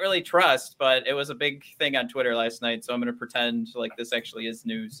I can't really trust, but it was a big thing on Twitter last night, so I'm going to pretend like this actually is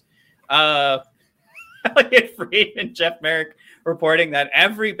news. Elliot Fried and Jeff Merrick reporting that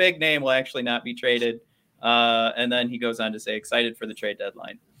every big name will actually not be traded. And then he goes on to say, excited for the trade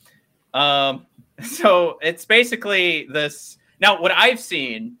deadline. So it's basically this. Now, what I've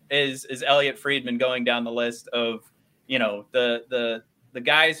seen is Elliot Friedman going down the list of, the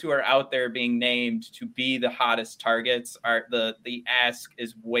guys who are out there being named to be the hottest targets. Are the ask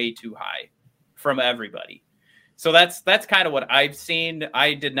is way too high from everybody. So that's kind of what I've seen.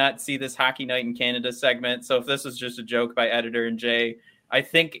 I did not see this Hockey Night in Canada segment. So if this was just a joke by Editor and Jay, I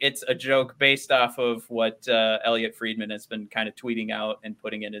think it's a joke based off of what Elliot Friedman has been kind of tweeting out and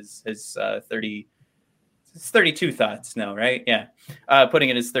putting in his 32 thoughts now, right? Yeah. Putting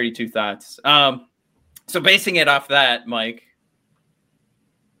in his 32 thoughts. So basing it off that, Mike,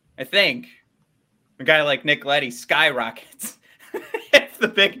 I think a guy like Nick Leddy skyrockets if the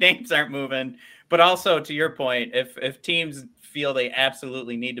big names aren't moving, but also to your point, if teams feel they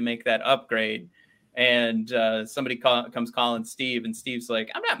absolutely need to make that upgrade, and somebody comes calling Steve, and Steve's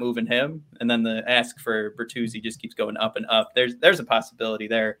like, I'm not moving him, and then the ask for Bertuzzi just keeps going up and up. There's a possibility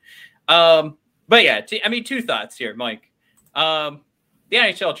there. But yeah, two thoughts here, Mike. The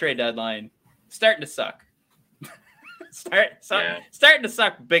NHL trade deadline starting to suck. Starting to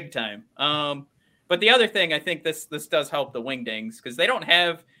suck big time. But the other thing, I think this does help the Wingdings, because they don't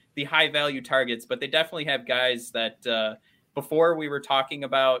have the high value targets, but they definitely have guys that before we were talking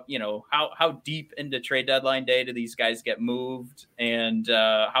about, how deep into trade deadline day do these guys get moved, and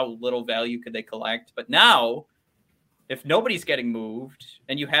how little value could they collect. But now, if nobody's getting moved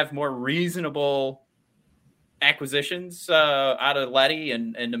and you have more reasonable acquisitions out of Leddy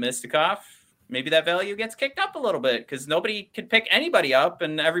and Namestnikov, maybe that value gets kicked up a little bit, because nobody can pick anybody up,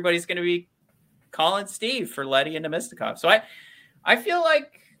 and everybody's going to be calling Steve for Leddy and Namestnikov. So I feel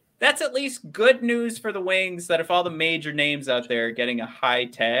like that's at least good news for the Wings, that if all the major names out there are getting a high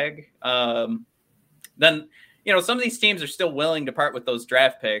tag, then, some of these teams are still willing to part with those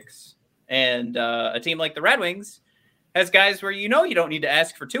draft picks. And a team like the Red Wings has guys where you don't need to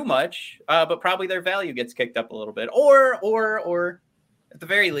ask for too much, but probably their value gets kicked up a little bit. Or at the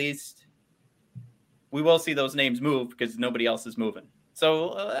very least, we will see those names move because nobody else is moving. So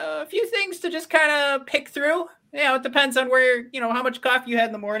a few things to just kind of pick through. It depends on where, how much coffee you had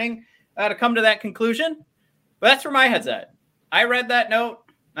in the morning to come to that conclusion. But that's where my head's at. I read that note.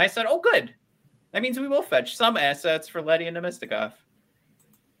 I said, oh, good. That means we will fetch some assets for Leddy and Namestnikov.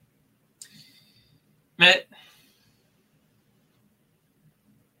 Matt,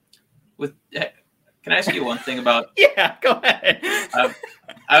 can I ask you one thing about? Yeah, go ahead.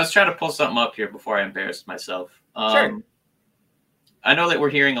 I was trying to pull something up here before I embarrassed myself. Sure. I know that we're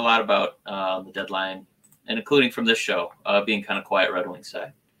hearing a lot about the deadline, and including from this show, being kind of quiet Red Wings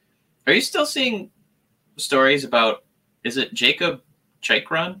side. Are you still seeing stories about, is it Jacob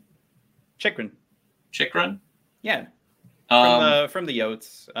Chychrun? Chychrun. Yeah. From the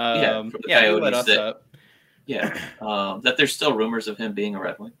Yotes. From the Coyotes. He lit us up. Yeah. That there's still rumors of him being a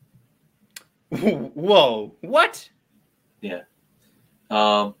Red Wing. Whoa. What? Yeah.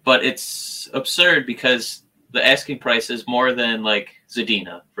 But it's absurd because the asking price is more than like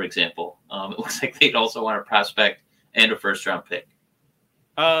Zadina, for example. It looks like they'd also want a prospect and a first-round pick.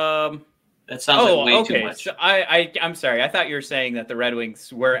 That sounds like way too much. So I'm sorry. I thought you were saying that the Red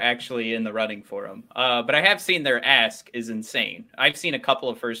Wings were actually in the running for him. But I have seen their ask is insane. I've seen a couple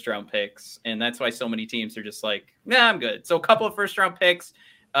of first-round picks, and that's why so many teams are just like, nah, I'm good. So a couple of first-round picks,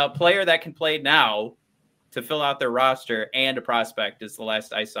 a player that can play now to fill out their roster, and a prospect is the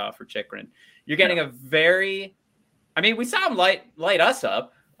last I saw for Chychrun. You're getting we saw him light us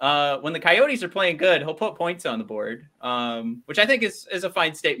up. When the Coyotes are playing good, he'll put points on the board, which I think is a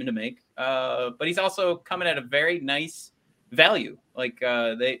fine statement to make. But he's also coming at a very nice value. Like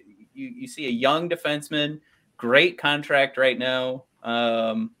you see a young defenseman, great contract right now.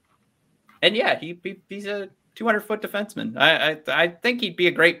 And yeah, he's a 200-foot defenseman. I think he'd be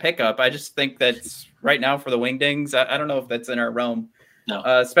a great pickup. I just think that's right now for the Wingdings. I don't know if that's in our realm. No.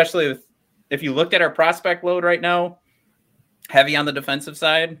 Especially if you looked at our prospect load right now, heavy on the defensive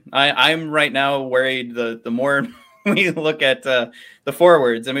side. I'm right now worried the more we look at the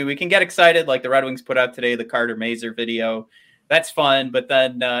forwards. I mean, we can get excited like the Red Wings put out today, the Carter Mazur video. That's fun. But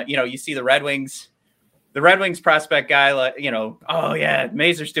then, you see the Red Wings prospect guy, oh yeah,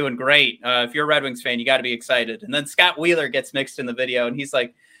 Mazur's doing great. If you're a Red Wings fan, you got to be excited. And then Scott Wheeler gets mixed in the video, and he's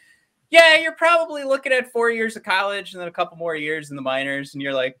like, yeah, you're probably looking at 4 years of college and then a couple more years in the minors. And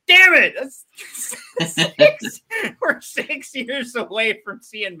you're like, damn it. We're 6 years away from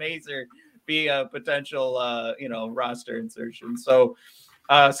seeing Mazur be a potential, roster insertion. So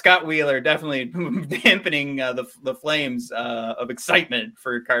Scott Wheeler definitely dampening the flames of excitement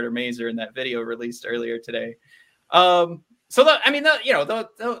for Carter Mazur in that video released earlier today. Those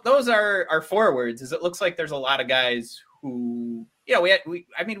are our forwards. Is it looks like there's a lot of guys who,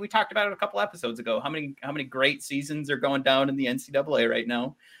 we talked about it a couple episodes ago. How many great seasons are going down in the NCAA right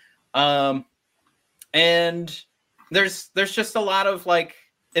now, and there's just a lot of like,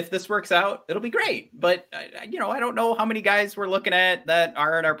 if this works out, it'll be great. But I don't know how many guys we're looking at that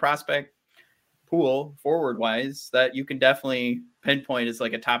are in our prospect pool forward wise that you can definitely pinpoint as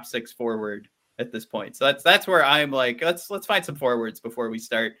like a top 6 forward at this point. So that's where I'm like, let's find some forwards before we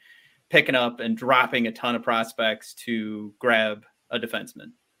start picking up and dropping a ton of prospects to grab a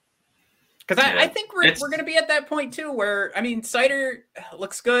defenseman. Because I think we're going to be at that point too, where, Seider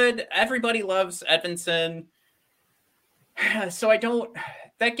looks good. Everybody loves Edvinsson. So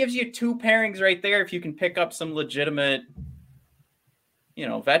that gives you 2 pairings right there. If you can pick up some legitimate,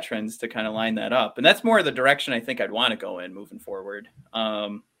 veterans to kind of line that up. And that's more the direction I think I'd want to go in moving forward.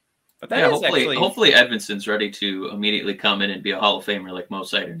 But that is hopefully Edmondson's ready to immediately come in and be a Hall of Famer like Mo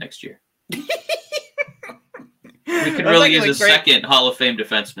Sider next year. We could really use a second Hall of Fame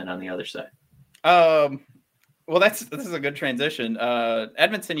defenseman on the other side. Well, this is a good transition.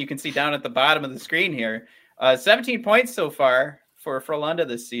 Edmondson, you can see down at the bottom of the screen here, 17 points so far for Frölunda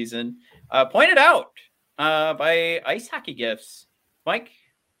this season. Pointed out by Ice Hockey Gifts. Mike?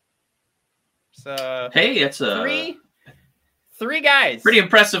 Hey, it's a three guys. Pretty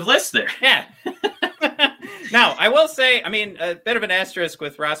impressive list there. Yeah. Now, I will say, I mean, a bit of an asterisk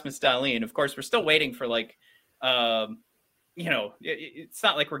with Rasmus Dahlin. Of course, we're still waiting for it's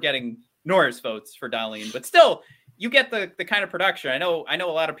not like we're getting Norris votes for Dahlin, but still, you get the kind of production. I know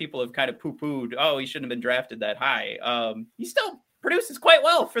a lot of people have kind of poo-pooed, oh, he shouldn't have been drafted that high. He still produces quite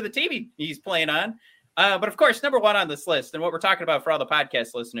well for the team he's playing on. But of course, number one on this list, and what we're talking about for all the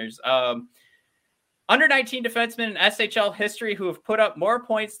podcast listeners, under 19 defensemen in SHL history who have put up more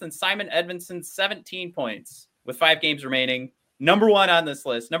points than Simon Edmondson's 17 points with 5 games remaining. Number one on this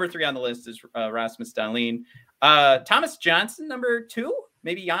list. Number 3 on the list is Rasmus Dahlin. Thomas Johnson, number 2,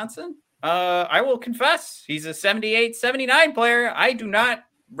 maybe Janssen. I will confess, he's a 78-79 player. I do not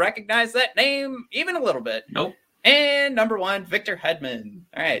recognize that name even a little bit. Nope. And number 1, Victor Hedman.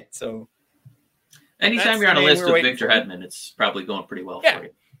 All right, so anytime you're on a list of Victor Hedman, it's probably going pretty well for you.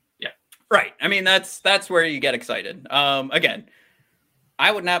 Right. I mean, that's where you get excited. Again,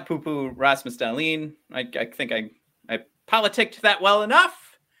 I would not poo-poo Rasmus Dahlin. I think I politicked that well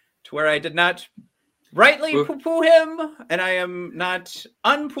enough to where I did not rightly poo-poo him, and I am not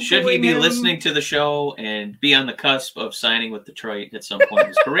unpoo-pooing him. Should he be listening to the show and be on the cusp of signing with Detroit at some point in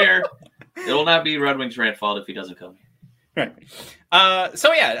his career, it will not be Red Wings' fault if he doesn't come here. Right.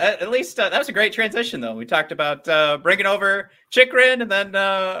 So yeah, at least that was a great transition, though. We talked about bringing over Chychrun and then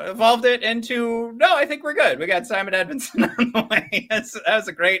evolved it into, no, I think we're good. We got Simon Edmondson on the way. That was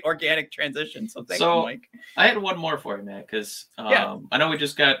a great organic transition. So thank you, Mike. I had one more for you, Matt, because I know we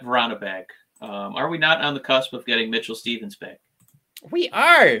just got Vrana back. Are we not on the cusp of getting Mitchell Stevens back? We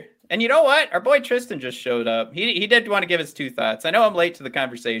are. And you know what? Our boy Tristan just showed up. He did want to give his 2 thoughts. I know I'm late to the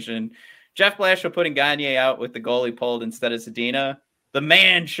conversation. Jeff Blashill putting Gagne out with the goalie pulled instead of Zadina. The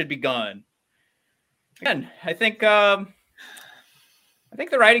man should be gone. Again, I think the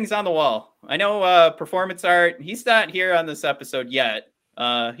writing's on the wall. I know performance art. He's not here on this episode yet.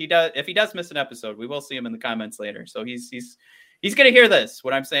 If he does miss an episode, we will see him in the comments later. So he's gonna hear this.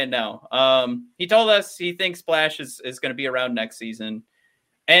 What I'm saying now. He told us he thinks Splash is gonna be around next season,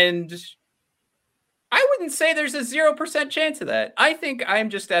 and I wouldn't say there's a 0% chance of that. I think I'm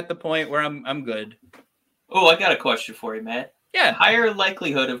just at the point where I'm good. Oh, I got a question for you, Matt. Yeah. Higher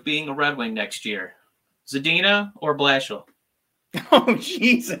likelihood of being a Red Wing next year, Zadina or Blashill? Oh,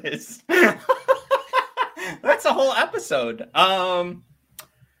 Jesus. That's a whole episode.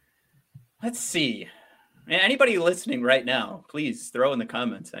 Let's see. Anybody listening right now, please throw in the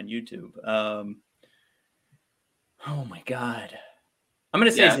comments on YouTube. Oh my God. I'm going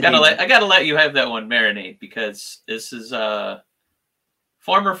to say I gotta let you have that one marinate, because this is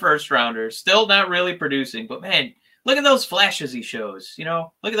former first rounder, still not really producing, but man, look at those flashes he shows.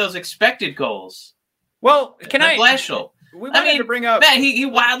 Look at those expected goals. Well, Blashill. We wanted to bring up, Matt, he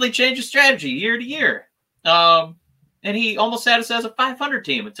wildly changed his strategy year to year. And he almost had us as a 500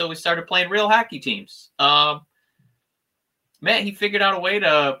 team until we started playing real hockey teams. Matt, he figured out a way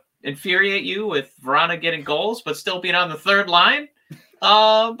to infuriate you with Vrana getting goals, but still being on the third line.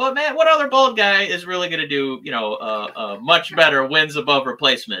 But man, what other bald guy is really going to do, much better wins above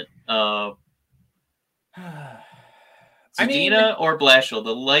replacement? Zadina or Blashill,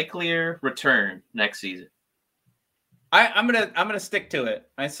 the likelier return next season? I'm gonna stick to it.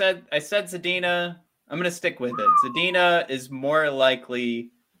 I said Zadina. I'm gonna stick with it. Zadina is more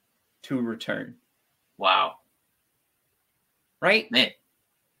likely to return. Wow. Right? Man.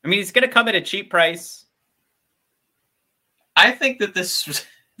 I mean, he's gonna come at a cheap price. I think that this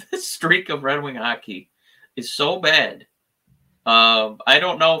streak of Red Wing hockey is so bad. I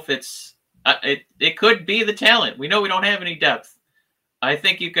don't know if it's it could be the talent. We know we don't have any depth. I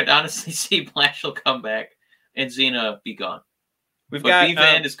think you could honestly see Blashill come back and Zena be gone. But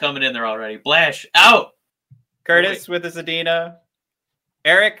B-Van is coming in there already. Blash out. Curtis with a Zadina.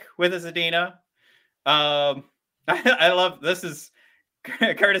 Eric with a Zadina. I love this is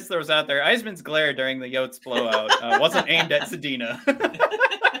Curtis throws out there. Eisman's glare during the Yotes blowout wasn't aimed at Zadina.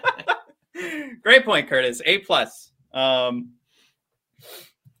 Great point, Curtis. A+.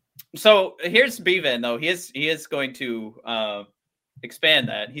 So here's Bevan though. He is going to expand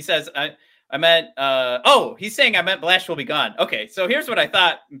that. He says, I meant, he's saying I meant Blash will be gone. Okay, so here's what I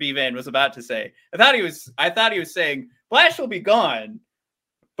thought B-Van was about to say. I thought he was saying Blash will be gone,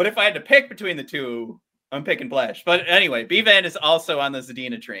 but if I had to pick between the two, I'm picking Blash. But anyway, B-Van is also on the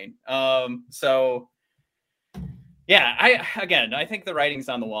Zadina train. So yeah, I think the writing's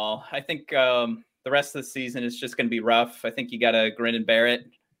on the wall. I think the rest of the season is just going to be rough. I think you got to grin and bear it.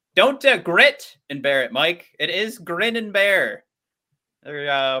 Don't grit and bear it, Mike. It is grin and bear.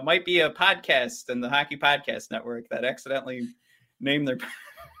 There might be a podcast in the Hockey Podcast Network that accidentally named their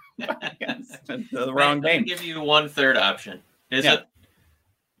podcast the wrong name. Let me give you one third option. Is it?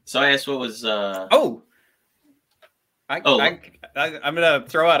 So I asked what was... I'm going to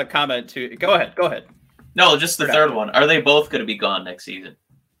throw out a comment to... Go ahead. No, just the third one. Are they both going to be gone next season?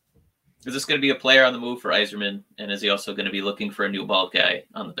 Is this going to be a player on the move for Yzerman? And is he also going to be looking for a new bald guy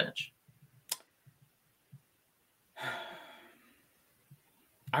on the bench?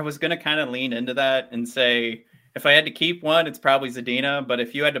 I was going to kind of lean into that and say, if I had to keep one, it's probably Zadina. But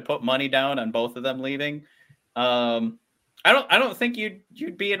if you had to put money down on both of them leaving, I don't think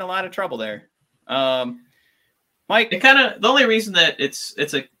you'd be in a lot of trouble there. Mike, the only reason that it's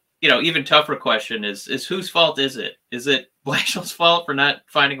a even tougher question is whose fault is it? Is it Blashill's fault for not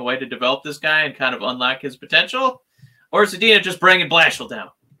finding a way to develop this guy and kind of unlock his potential, or is Zadina just bringing Blashill down?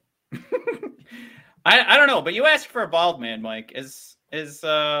 I don't know, but you asked for a bald man, Mike. Do you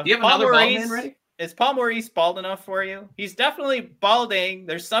have another bald man ready? Is Paul Maurice bald enough for you? He's definitely balding.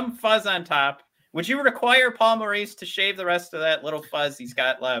 There's some fuzz on top. Would you require Paul Maurice to shave the rest of that little fuzz he's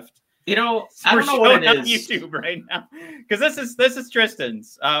got left? I don't know what it is. YouTube right now, because this is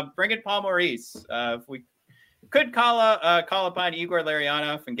Tristan's. Bring in Paul Maurice. If we could call upon Igor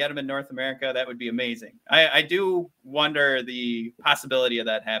Larionov and get him in North America, that would be amazing. I do wonder the possibility of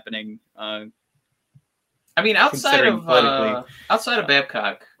that happening. Outside of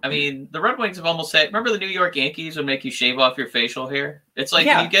Babcock, the Red Wings have almost said, remember the New York Yankees would make you shave off your facial hair? It's like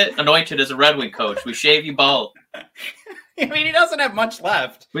when you get anointed as a Red Wing coach, we shave you bald. He doesn't have much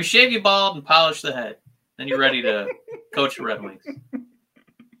left. We shave you bald and polish the head. Then you're ready to coach the Red Wings.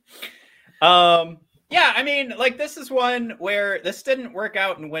 This is one where this didn't work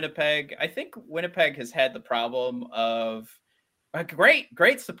out in Winnipeg. I think Winnipeg has had the problem of a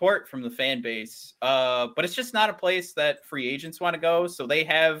great support from the fan base. But it's just not a place that free agents want to go. So they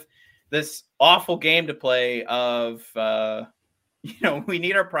have this awful game to play of, we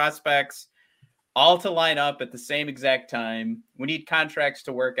need our prospects all to line up at the same exact time. We need contracts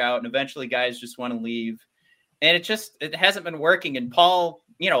to work out, and eventually guys just want to leave. And it hasn't been working. And Paul,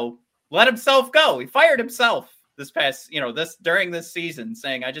 let himself go. He fired himself during this season,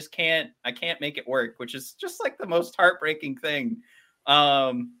 saying, I can't make it work, which is just like the most heartbreaking thing.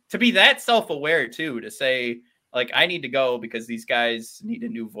 To be that self-aware too, to say, like, I need to go because these guys need a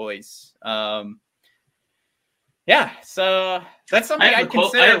new voice. So that's something I'd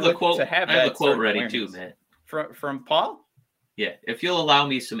consider. I have the quote ready too, man. From Paul? Yeah. If you'll allow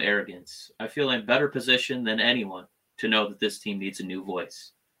me some arrogance, I feel in better position than anyone to know that this team needs a new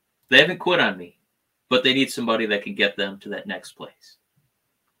voice. They haven't quit on me, but they need somebody that can get them to that next place.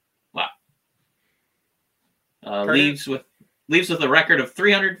 Wow. Leaves with a record of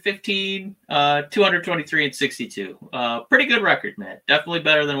 315, 223, and 62. Pretty good record, man. Definitely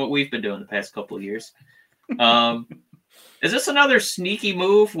better than what we've been doing the past couple of years. Is this another sneaky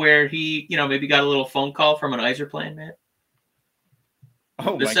move where he, maybe got a little phone call from an Yzer plan, man?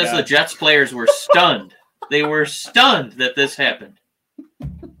 Oh, this says the Jets players were stunned. They were stunned that this happened.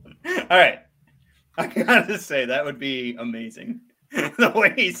 All right. I gotta say, that would be amazing. The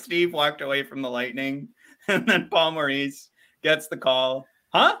way Steve walked away from the Lightning, and then Paul Maurice gets the call.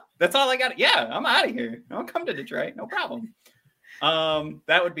 Huh? That's all I got. Yeah, I'm out of here. I'll come to Detroit. No problem.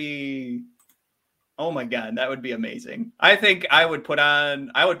 That would be... Oh my God, that would be amazing. I think I would put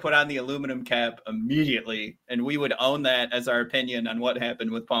on the aluminum cap immediately, and we would own that as our opinion on what happened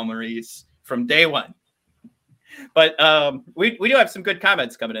with Paul Maurice from day one. But we do have some good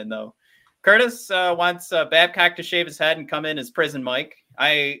comments coming in, though. Curtis wants Babcock to shave his head and come in as Prison Mike.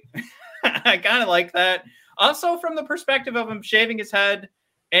 I kind of like that. Also, from the perspective of him shaving his head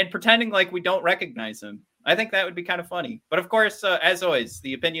and pretending like we don't recognize him. I think that would be kind of funny. But of course, as always,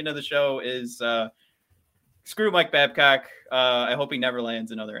 the opinion of the show is screw Mike Babcock. I hope he never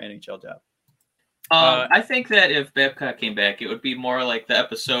lands another NHL job. I think that if Babcock came back, it would be more like the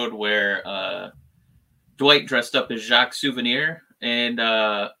episode where Dwight dressed up as Jacques Souvenir and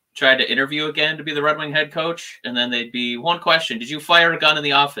tried to interview again to be the Red Wing head coach. And then they'd be, one question, did you fire a gun in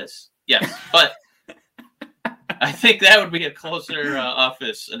the office? Yes, but I think that would be a closer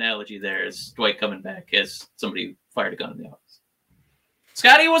office analogy there, as Dwight coming back as somebody who fired a gun in the office.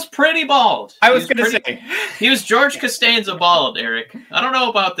 Scotty was pretty bald. I was going to say. He was George Costanza bald, Eric. I don't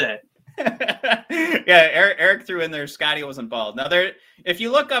know about that. Yeah, Eric threw in there Scotty wasn't bald. Now, if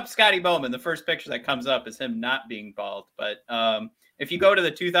you look up Scotty Bowman, the first picture that comes up is him not being bald. But if you go to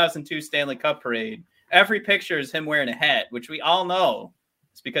the 2002 Stanley Cup parade, every picture is him wearing a hat, which we all know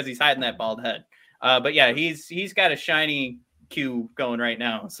is because he's hiding that bald head. But yeah, he's got a shiny Q going right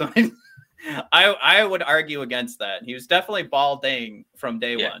now. So I would argue against that. He was definitely balding from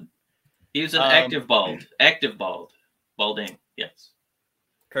day one. He was an active bald. Balding, yes.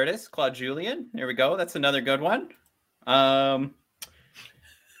 Curtis, Claude Julien. There we go. That's another good one. I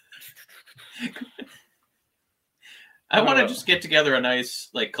want to just get together a nice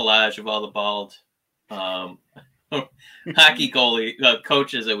collage of all the bald hockey goalie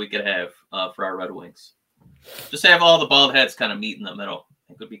coaches that we could have for our Red Wings. Just have all the bald heads kind of meet in the middle. I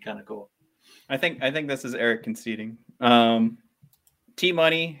think would be kind of cool. I think this is Eric conceding.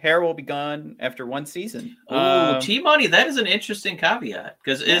 T-Money, hair will be gone after one season. Oh, T-Money, that is an interesting caveat.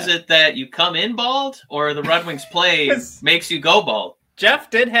 Because is it that you come in bald or the Red Wings play makes you go bald? Jeff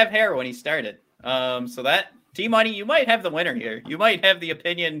did have hair when he started. So that T-Money, you might have the winner here. You might have the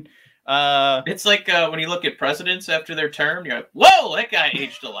opinion. It's like when you look at presidents after their term, you're like, whoa, that guy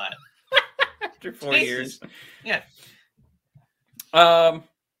aged a lot. After 4 years. Yeah.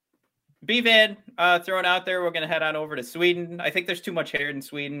 B-Van thrown out there. We're going to head on over to Sweden. I think there's too much hair in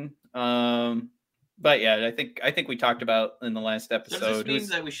Sweden. But yeah, I think we talked about in the last episode. So this means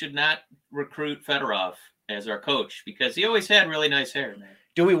that we should not recruit Fedorov as our coach because he always had really nice hair, man.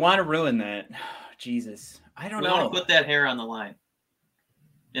 Do we want to ruin that? Jesus. I don't know. We want to put that hair on the line.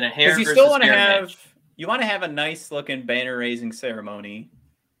 In a hair versus you still want to have match. You want to have a nice looking banner raising ceremony.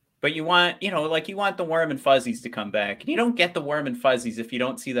 But you want the Worm and Fuzzies to come back. And you don't get the Worm and Fuzzies if you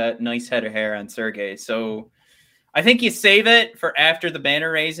don't see that nice head of hair on Sergei. So I think you save it for after the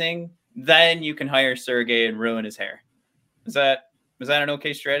banner raising. Then you can hire Sergei and ruin his hair. Is that an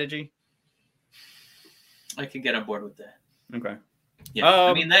okay strategy? I can get on board with that. Okay. Yeah.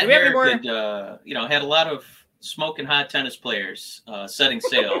 I mean, that hair could, had a lot of smoking hot tennis players setting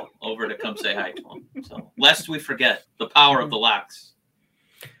sail over to come say hi to him. So lest we forget the power of the locks.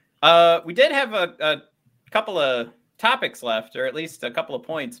 We did have a couple of topics left, or at least a couple of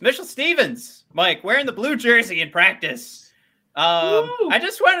points. Mitchell Stevens, Mike, wearing the blue jersey in practice. I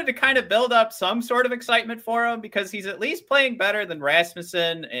just wanted to kind of build up some sort of excitement for him because he's at least playing better than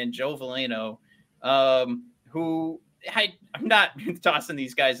Rasmussen and Joe Veleno, who I'm not tossing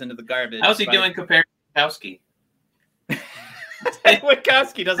these guys into the garbage. How's he doing compared to Witkowski?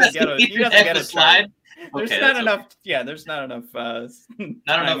 Witkowski doesn't get a slide. There's not enough. Okay. Yeah, there's not enough. Not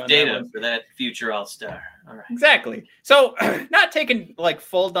enough data for that future All-Star. All right. Exactly. So, not taking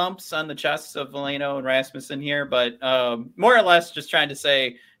full dumps on the chests of Veleno and Rasmussen here, but more or less just trying to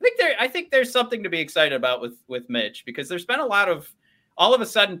say, I think there's something to be excited about with Mitch because there's been a lot of, all of a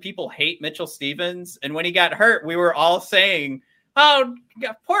sudden, people hate Mitchell Stevens, and when he got hurt, we were all saying, "Oh,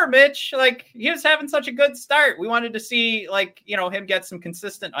 poor Mitch! He was having such a good start. We wanted to see, him get some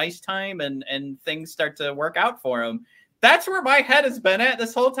consistent ice time and things start to work out for him." That's where my head has been at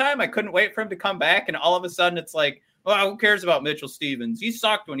this whole time. I couldn't wait for him to come back, and all of a sudden, it's like, "Well, who cares about Mitchell Stevens? He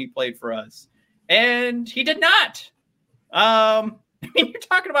sucked when he played for us," and he did not. You're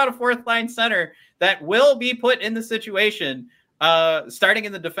talking about a fourth line center that will be put in the situation. Starting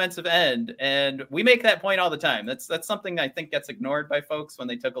in the defensive end, and we make that point all the time. That's something I think gets ignored by folks when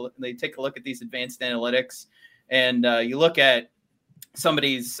they take a look at these advanced analytics, and you look at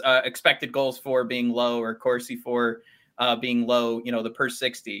somebody's expected goals for being low or Corsi for being low, the per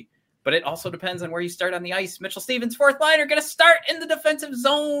 60. But it also depends on where you start on the ice. Mitchell Stevens, fourth line, are going to start in the defensive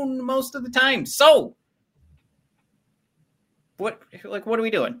zone most of the time. So what are we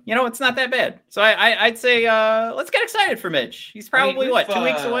doing? It's not that bad. So I'd say let's get excited for Mitch. He's probably 2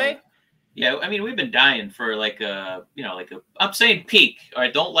 weeks away. Yeah, I mean we've been dying for I'm saying peak. All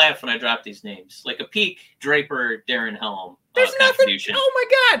right, don't laugh when I drop these names. Like a peak Draper, Darren Helm. There's nothing. Oh my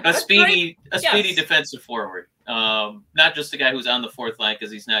God, a speedy defensive forward. Not just a guy who's on the fourth line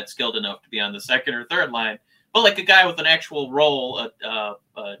because he's not skilled enough to be on the second or third line, but like a guy with an actual role, a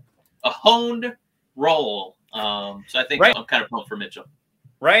honed role. So I think I'm kind of pumped for Mitchell.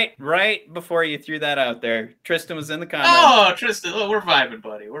 Right before you threw that out there, Tristan was in the comments. Oh, Tristan, we're vibing,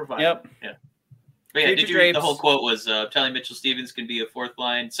 buddy. We're vibing. Yep. Yeah. But yeah, the whole quote was telling Mitchell Stevens can be a fourth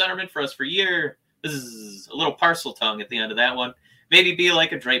line centerman for us for a year. This is a little parcel tongue at the end of that one. Maybe be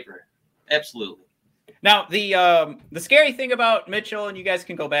like a Draper. Absolutely. Now, the scary thing about Mitchell, and you guys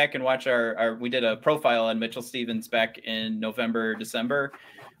can go back and watch we did a profile on Mitchell Stevens back in November, December.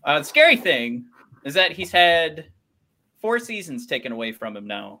 The scary thing is that he's had 4 seasons taken away from him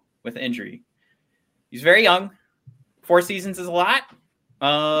now with injury. He's very young. 4 seasons is a lot.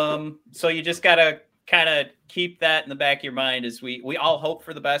 So you just got to kind of keep that in the back of your mind as we all hope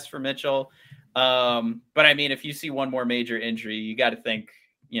for the best for Mitchell. But I mean, if you see one more major injury, you got to think,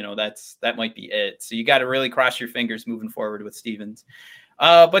 that might be it. So you got to really cross your fingers moving forward with Stevens.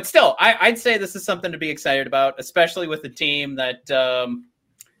 But still, I'd say this is something to be excited about, especially with a team that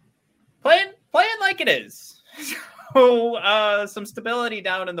playing like it is. So some stability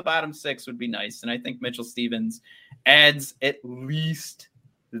down in the bottom 6 would be nice. And I think Mitchell Stevens adds at least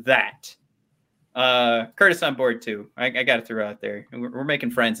that. Curtis on board too. I got to throw out there. We're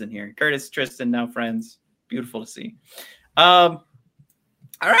making friends in here. Curtis, Tristan, now friends. Beautiful to see.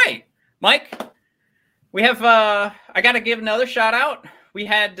 All right, Mike, we have, I got to give another shout out. We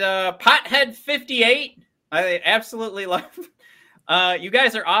had Pothead 58. I absolutely love you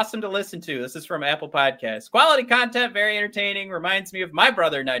guys are awesome to listen to. This is from Apple Podcasts. Quality content, very entertaining. Reminds me of my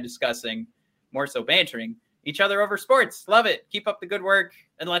brother and I discussing, more so bantering, each other over sports. Love it. Keep up the good work.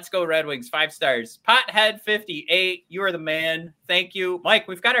 And let's go Red Wings. 5 stars. Pothead 58. You are the man. Thank you. Mike,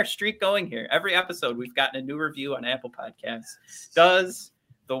 we've got our streak going here. Every episode, we've gotten a new review on Apple Podcasts. Does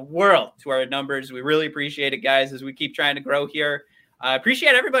the world to our numbers. We really appreciate it, guys, as we keep trying to grow here. I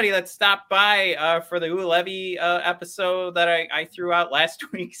appreciate everybody that stopped by for the Ulevy episode that I threw out last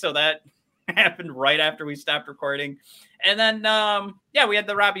week. So that happened right after we stopped recording. And then, we had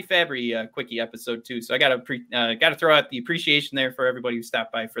the Robbie Fabry quickie episode too. So I got to throw out the appreciation there for everybody who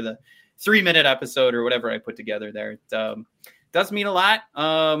stopped by for the 3-minute episode or whatever I put together there. It does mean a lot.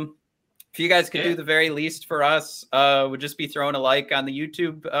 If you guys could do the very least for us, would just be throwing a like on the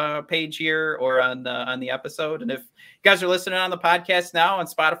YouTube page here or on the episode. And if you guys are listening on the podcast now on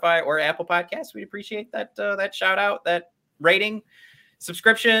Spotify or Apple Podcasts, we'd appreciate that shout out, that rating,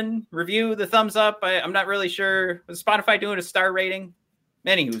 subscription, review, the thumbs up. I'm not really sure. Was Spotify doing a star rating?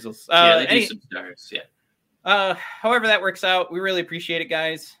 Many hoozles. They do some stars. Yeah. However that works out, we really appreciate it,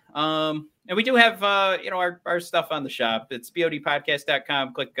 guys. And we do have, our stuff on the shop. It's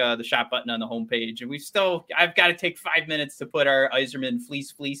bodpodcast.com. Click the shop button on the homepage. And I've got to take 5 minutes to put our Yzerman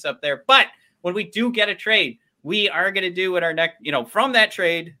fleece up there. But when we do get a trade, we are going to do in our next, from that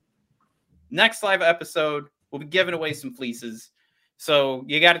trade, next live episode, we'll be giving away some fleeces. So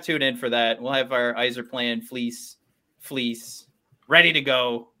you got to tune in for that. We'll have our Yzer plan fleece ready to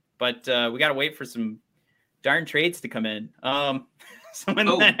go. But we got to wait for some darn trades to come in. So when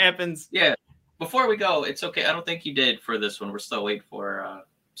that happens. Yeah. Before we go, it's okay. I don't think you did for this one. We're still waiting for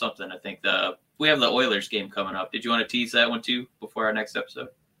something. I think we have the Oilers game coming up. Did you want to tease that one too before our next episode?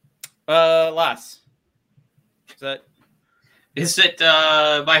 Loss. Is it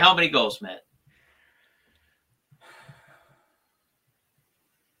by how many goals, Matt?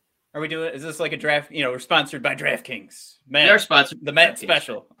 Are we doing? Is this like a draft? We're sponsored by DraftKings. Matt, we are sponsored. The Matt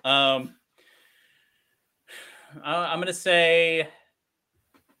special. I'm gonna say.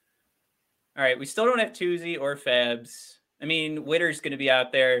 All right, we still don't have Tuesday or Fabs. I mean, Witter's going to be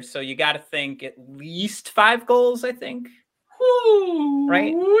out there, so you got to think at least 5 goals, I think. Woo,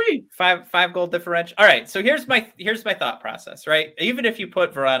 right? 5 goal differential. All right, so here's my thought process, right? Even if you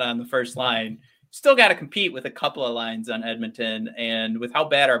put Vrana on the first line, still got to compete with a couple of lines on Edmonton, and with how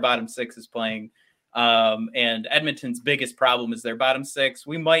bad our bottom 6 is playing, and Edmonton's biggest problem is their bottom 6.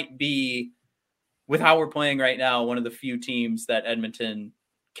 We might be, with how we're playing right now, one of the few teams that Edmonton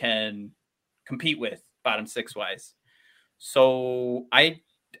can compete with bottom 6 wise. So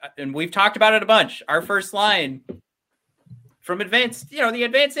and we've talked about it a bunch. Our first line from advanced, the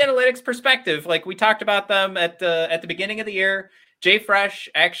advanced analytics perspective, like we talked about them at the beginning of the year. Jay Fresh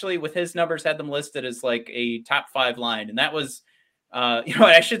actually with his numbers had them listed as like a top 5 line. And that was,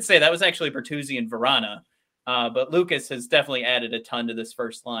 I should say that was actually Bertuzzi and Vrana. But Lucas has definitely added a ton to this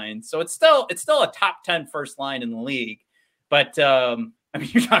first line. So it's still a top 10 first line in the league. But,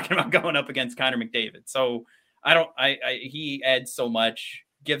 you're talking about going up against Connor McDavid. So he adds so much,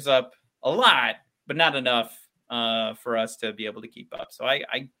 gives up a lot, but not enough for us to be able to keep up. So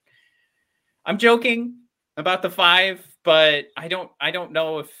I'm joking about the 5, but I don't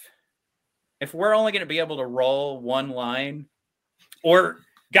know if we're only going to be able to roll one line, or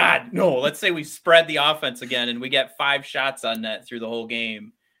God, no, let's say we spread the offense again and we get 5 shots on net through the whole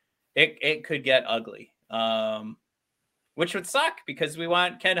game. It could get ugly. Which would suck because we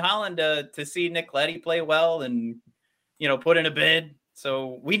want Ken Holland to see Nick Leddy play well and, put in a bid.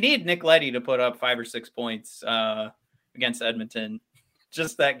 So we need Nick Leddy to put up 5 or 6 points against Edmonton.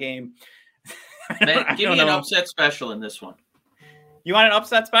 Just that game. Man, give me an upset special in this one. You want an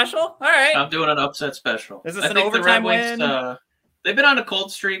upset special? All right. I'm doing an upset special. Is this an overtime win? They've been on a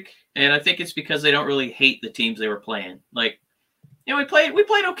cold streak. And I think it's because they don't really hate the teams they were playing. Like, we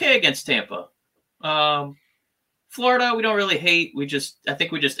played okay against Tampa. Florida, we don't really hate. I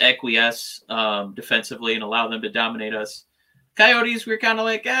think we just acquiesce defensively and allow them to dominate us. Coyotes, we were kind of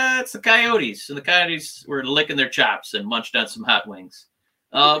like, it's the Coyotes. So the Coyotes were licking their chops and munched on some hot wings.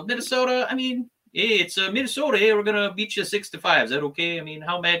 Minnesota, I mean, hey, it's Minnesota. Hey, we're going to beat you 6-5. Is that okay? I mean,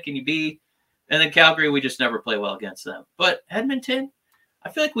 how mad can you be? And then Calgary, we just never play well against them. But Edmonton, I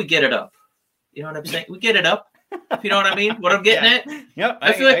feel like we get it up. You know what I'm saying? We get it up. If you know what I mean? What I'm getting at? Yep.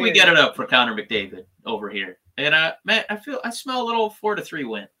 I feel like we get it up for Connor McDavid over here. And, Matt, I smell a little 4-3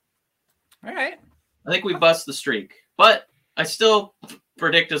 win. All right. I think we bust the streak. But I still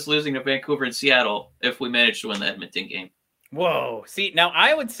predict us losing to Vancouver and Seattle if we manage to win the Edmonton game. Whoa. See, now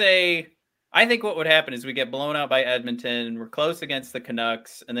I would say, I think what would happen is we get blown out by Edmonton. We're close against the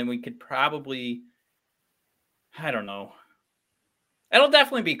Canucks. And then we could probably, I don't know. It'll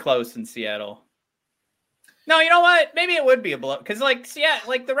definitely be close in Seattle. No, you know what? Maybe it would be a blow. Because,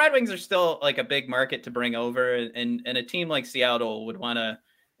 Seattle, the Red Wings are still, a big market to bring over. And a team like Seattle would want to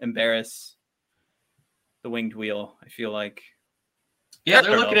embarrass the winged wheel, I feel like. Yeah,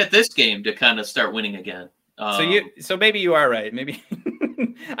 they're looking at this game to kind of start winning again. So maybe you are right. Maybe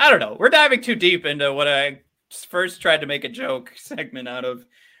I don't know. We're diving too deep into what I first tried to make a joke segment out of.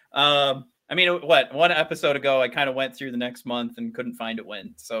 One episode ago, I kind of went through the next month and couldn't find a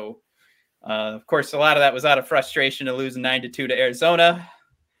win. So, of course, a lot of that was out of frustration to losing 9-2 to Arizona.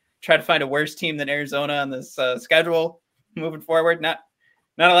 Try to find a worse team than Arizona on this schedule moving forward. Not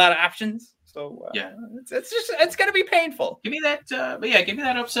a lot of options. So yeah, it's going to be painful. Give me that. Give me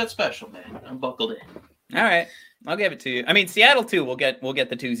that upset special, man. I'm buckled in. All right, I'll give it to you. I mean, Seattle too. We'll get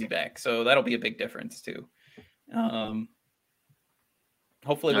the Tuesday back, so that'll be a big difference too.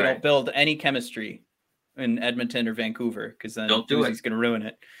 Hopefully, we don't build any chemistry in Edmonton or Vancouver, because then Tuesday's going to ruin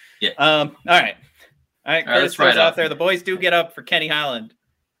it. Yeah. All right. Curtis throws out there. The boys do get up for Kenny Holland.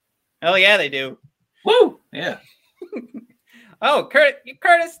 Hell yeah, they do. Woo! Yeah. Oh,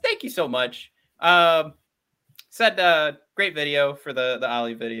 Curtis, thank you so much. Said great video for the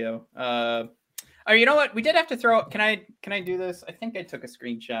Ollie video. You know what? We did have to throw. Can I do this? I think I took a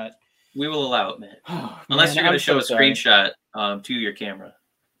screenshot. We will allow it, man. Unless you're going to show a screenshot to your camera.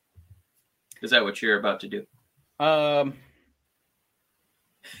 Is that what you're about to do?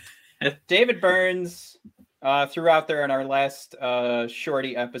 David Burns threw out there in our last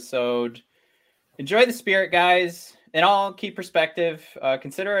shorty episode. Enjoy the spirit, guys. In all, keep perspective.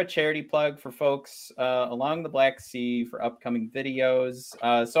 Consider a charity plug for folks along the Black Sea for upcoming videos.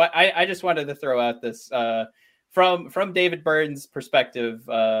 So I just wanted to throw out this from David Burns' perspective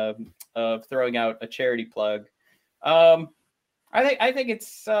of throwing out a charity plug. I think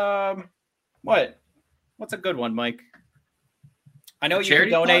it's what's a good one, Mike? I know you can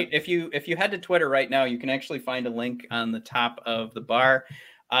donate plug? If you head to Twitter right now, you can actually find a link on the top of the bar.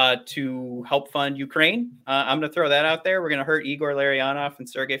 To help fund Ukraine. I'm going to throw that out there. We're going to hurt Igor Larionov and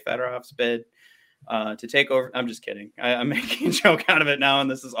Sergei Fedorov's bid to take over. I'm just kidding. I'm making a joke out of it now, and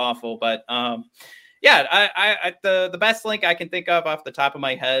this is awful. But the best link I can think of off the top of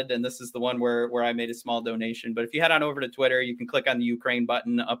my head, and this is the one where I made a small donation. But if you head on over to Twitter, you can click on the Ukraine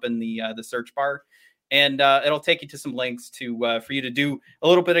button up in the search bar. And it'll take you to some links for you to do a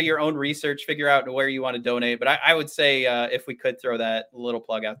little bit of your own research, figure out where you want to donate. But I would say if we could throw that little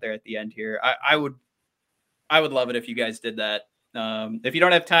plug out there at the end here, I would love it if you guys did that. If you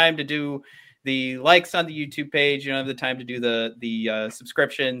don't have time to do the likes on the YouTube page, you don't have the time to do the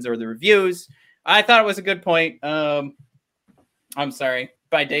subscriptions or the reviews, I thought it was a good point. I'm sorry,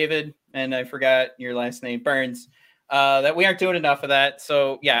 by David, and I forgot your last name, Burns. That we aren't doing enough of that.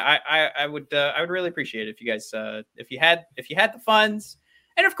 So yeah, I would really appreciate it if you guys, if you had the funds,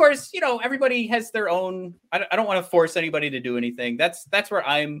 and of course, everybody has their own, I don't want to force anybody to do anything. That's where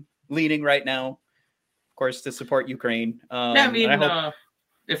I'm leaning right now, of course, to support Ukraine. I mean,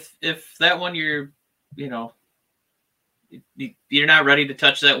 if that one, you're not ready to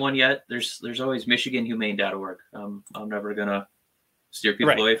touch that one yet, there's always MichiganHumane.org. I'm never going to steer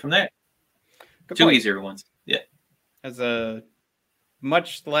people away from that. Good Two point. easier ones. Yeah. As a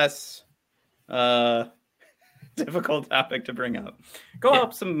much less difficult topic to bring up. Go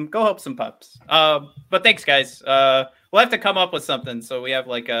help some pups. But thanks, guys. We'll have to come up with something so we have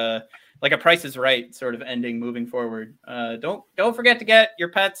like a Price is Right sort of ending moving forward. Don't forget to get your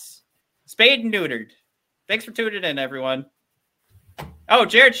pets spayed and neutered. Thanks for tuning in, everyone. Oh,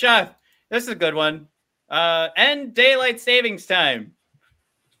 Jared Shaw, this is a good one. End daylight savings time.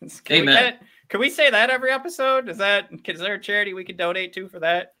 Amen. Can we say that every episode? Is there a charity we could donate to for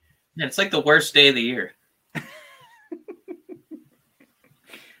that? Yeah, it's like the worst day of the year.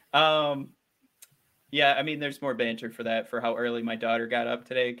 Yeah, I mean, there's more banter for that, for how early my daughter got up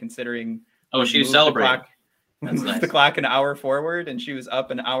today, considering. Oh, she was celebrating. That's nice. The clock an hour forward, and she was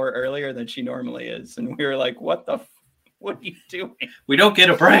up an hour earlier than she normally is. And we were like, what are you doing? We don't get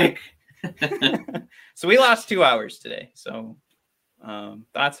a break. So we lost 2 hours today. So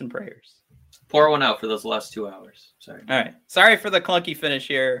thoughts and prayers. Pour one out for those last 2 hours. Sorry. All right. Sorry for the clunky finish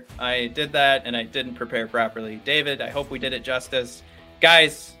here. I did that, and I didn't prepare properly. David, I hope we did it justice.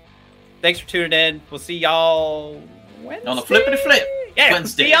 Guys, thanks for tuning in. We'll see y'all Wednesday. On the flippity flip. Yeah,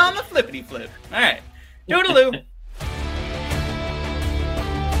 Wednesday. see you on the flippity flip. All right. Toodaloo.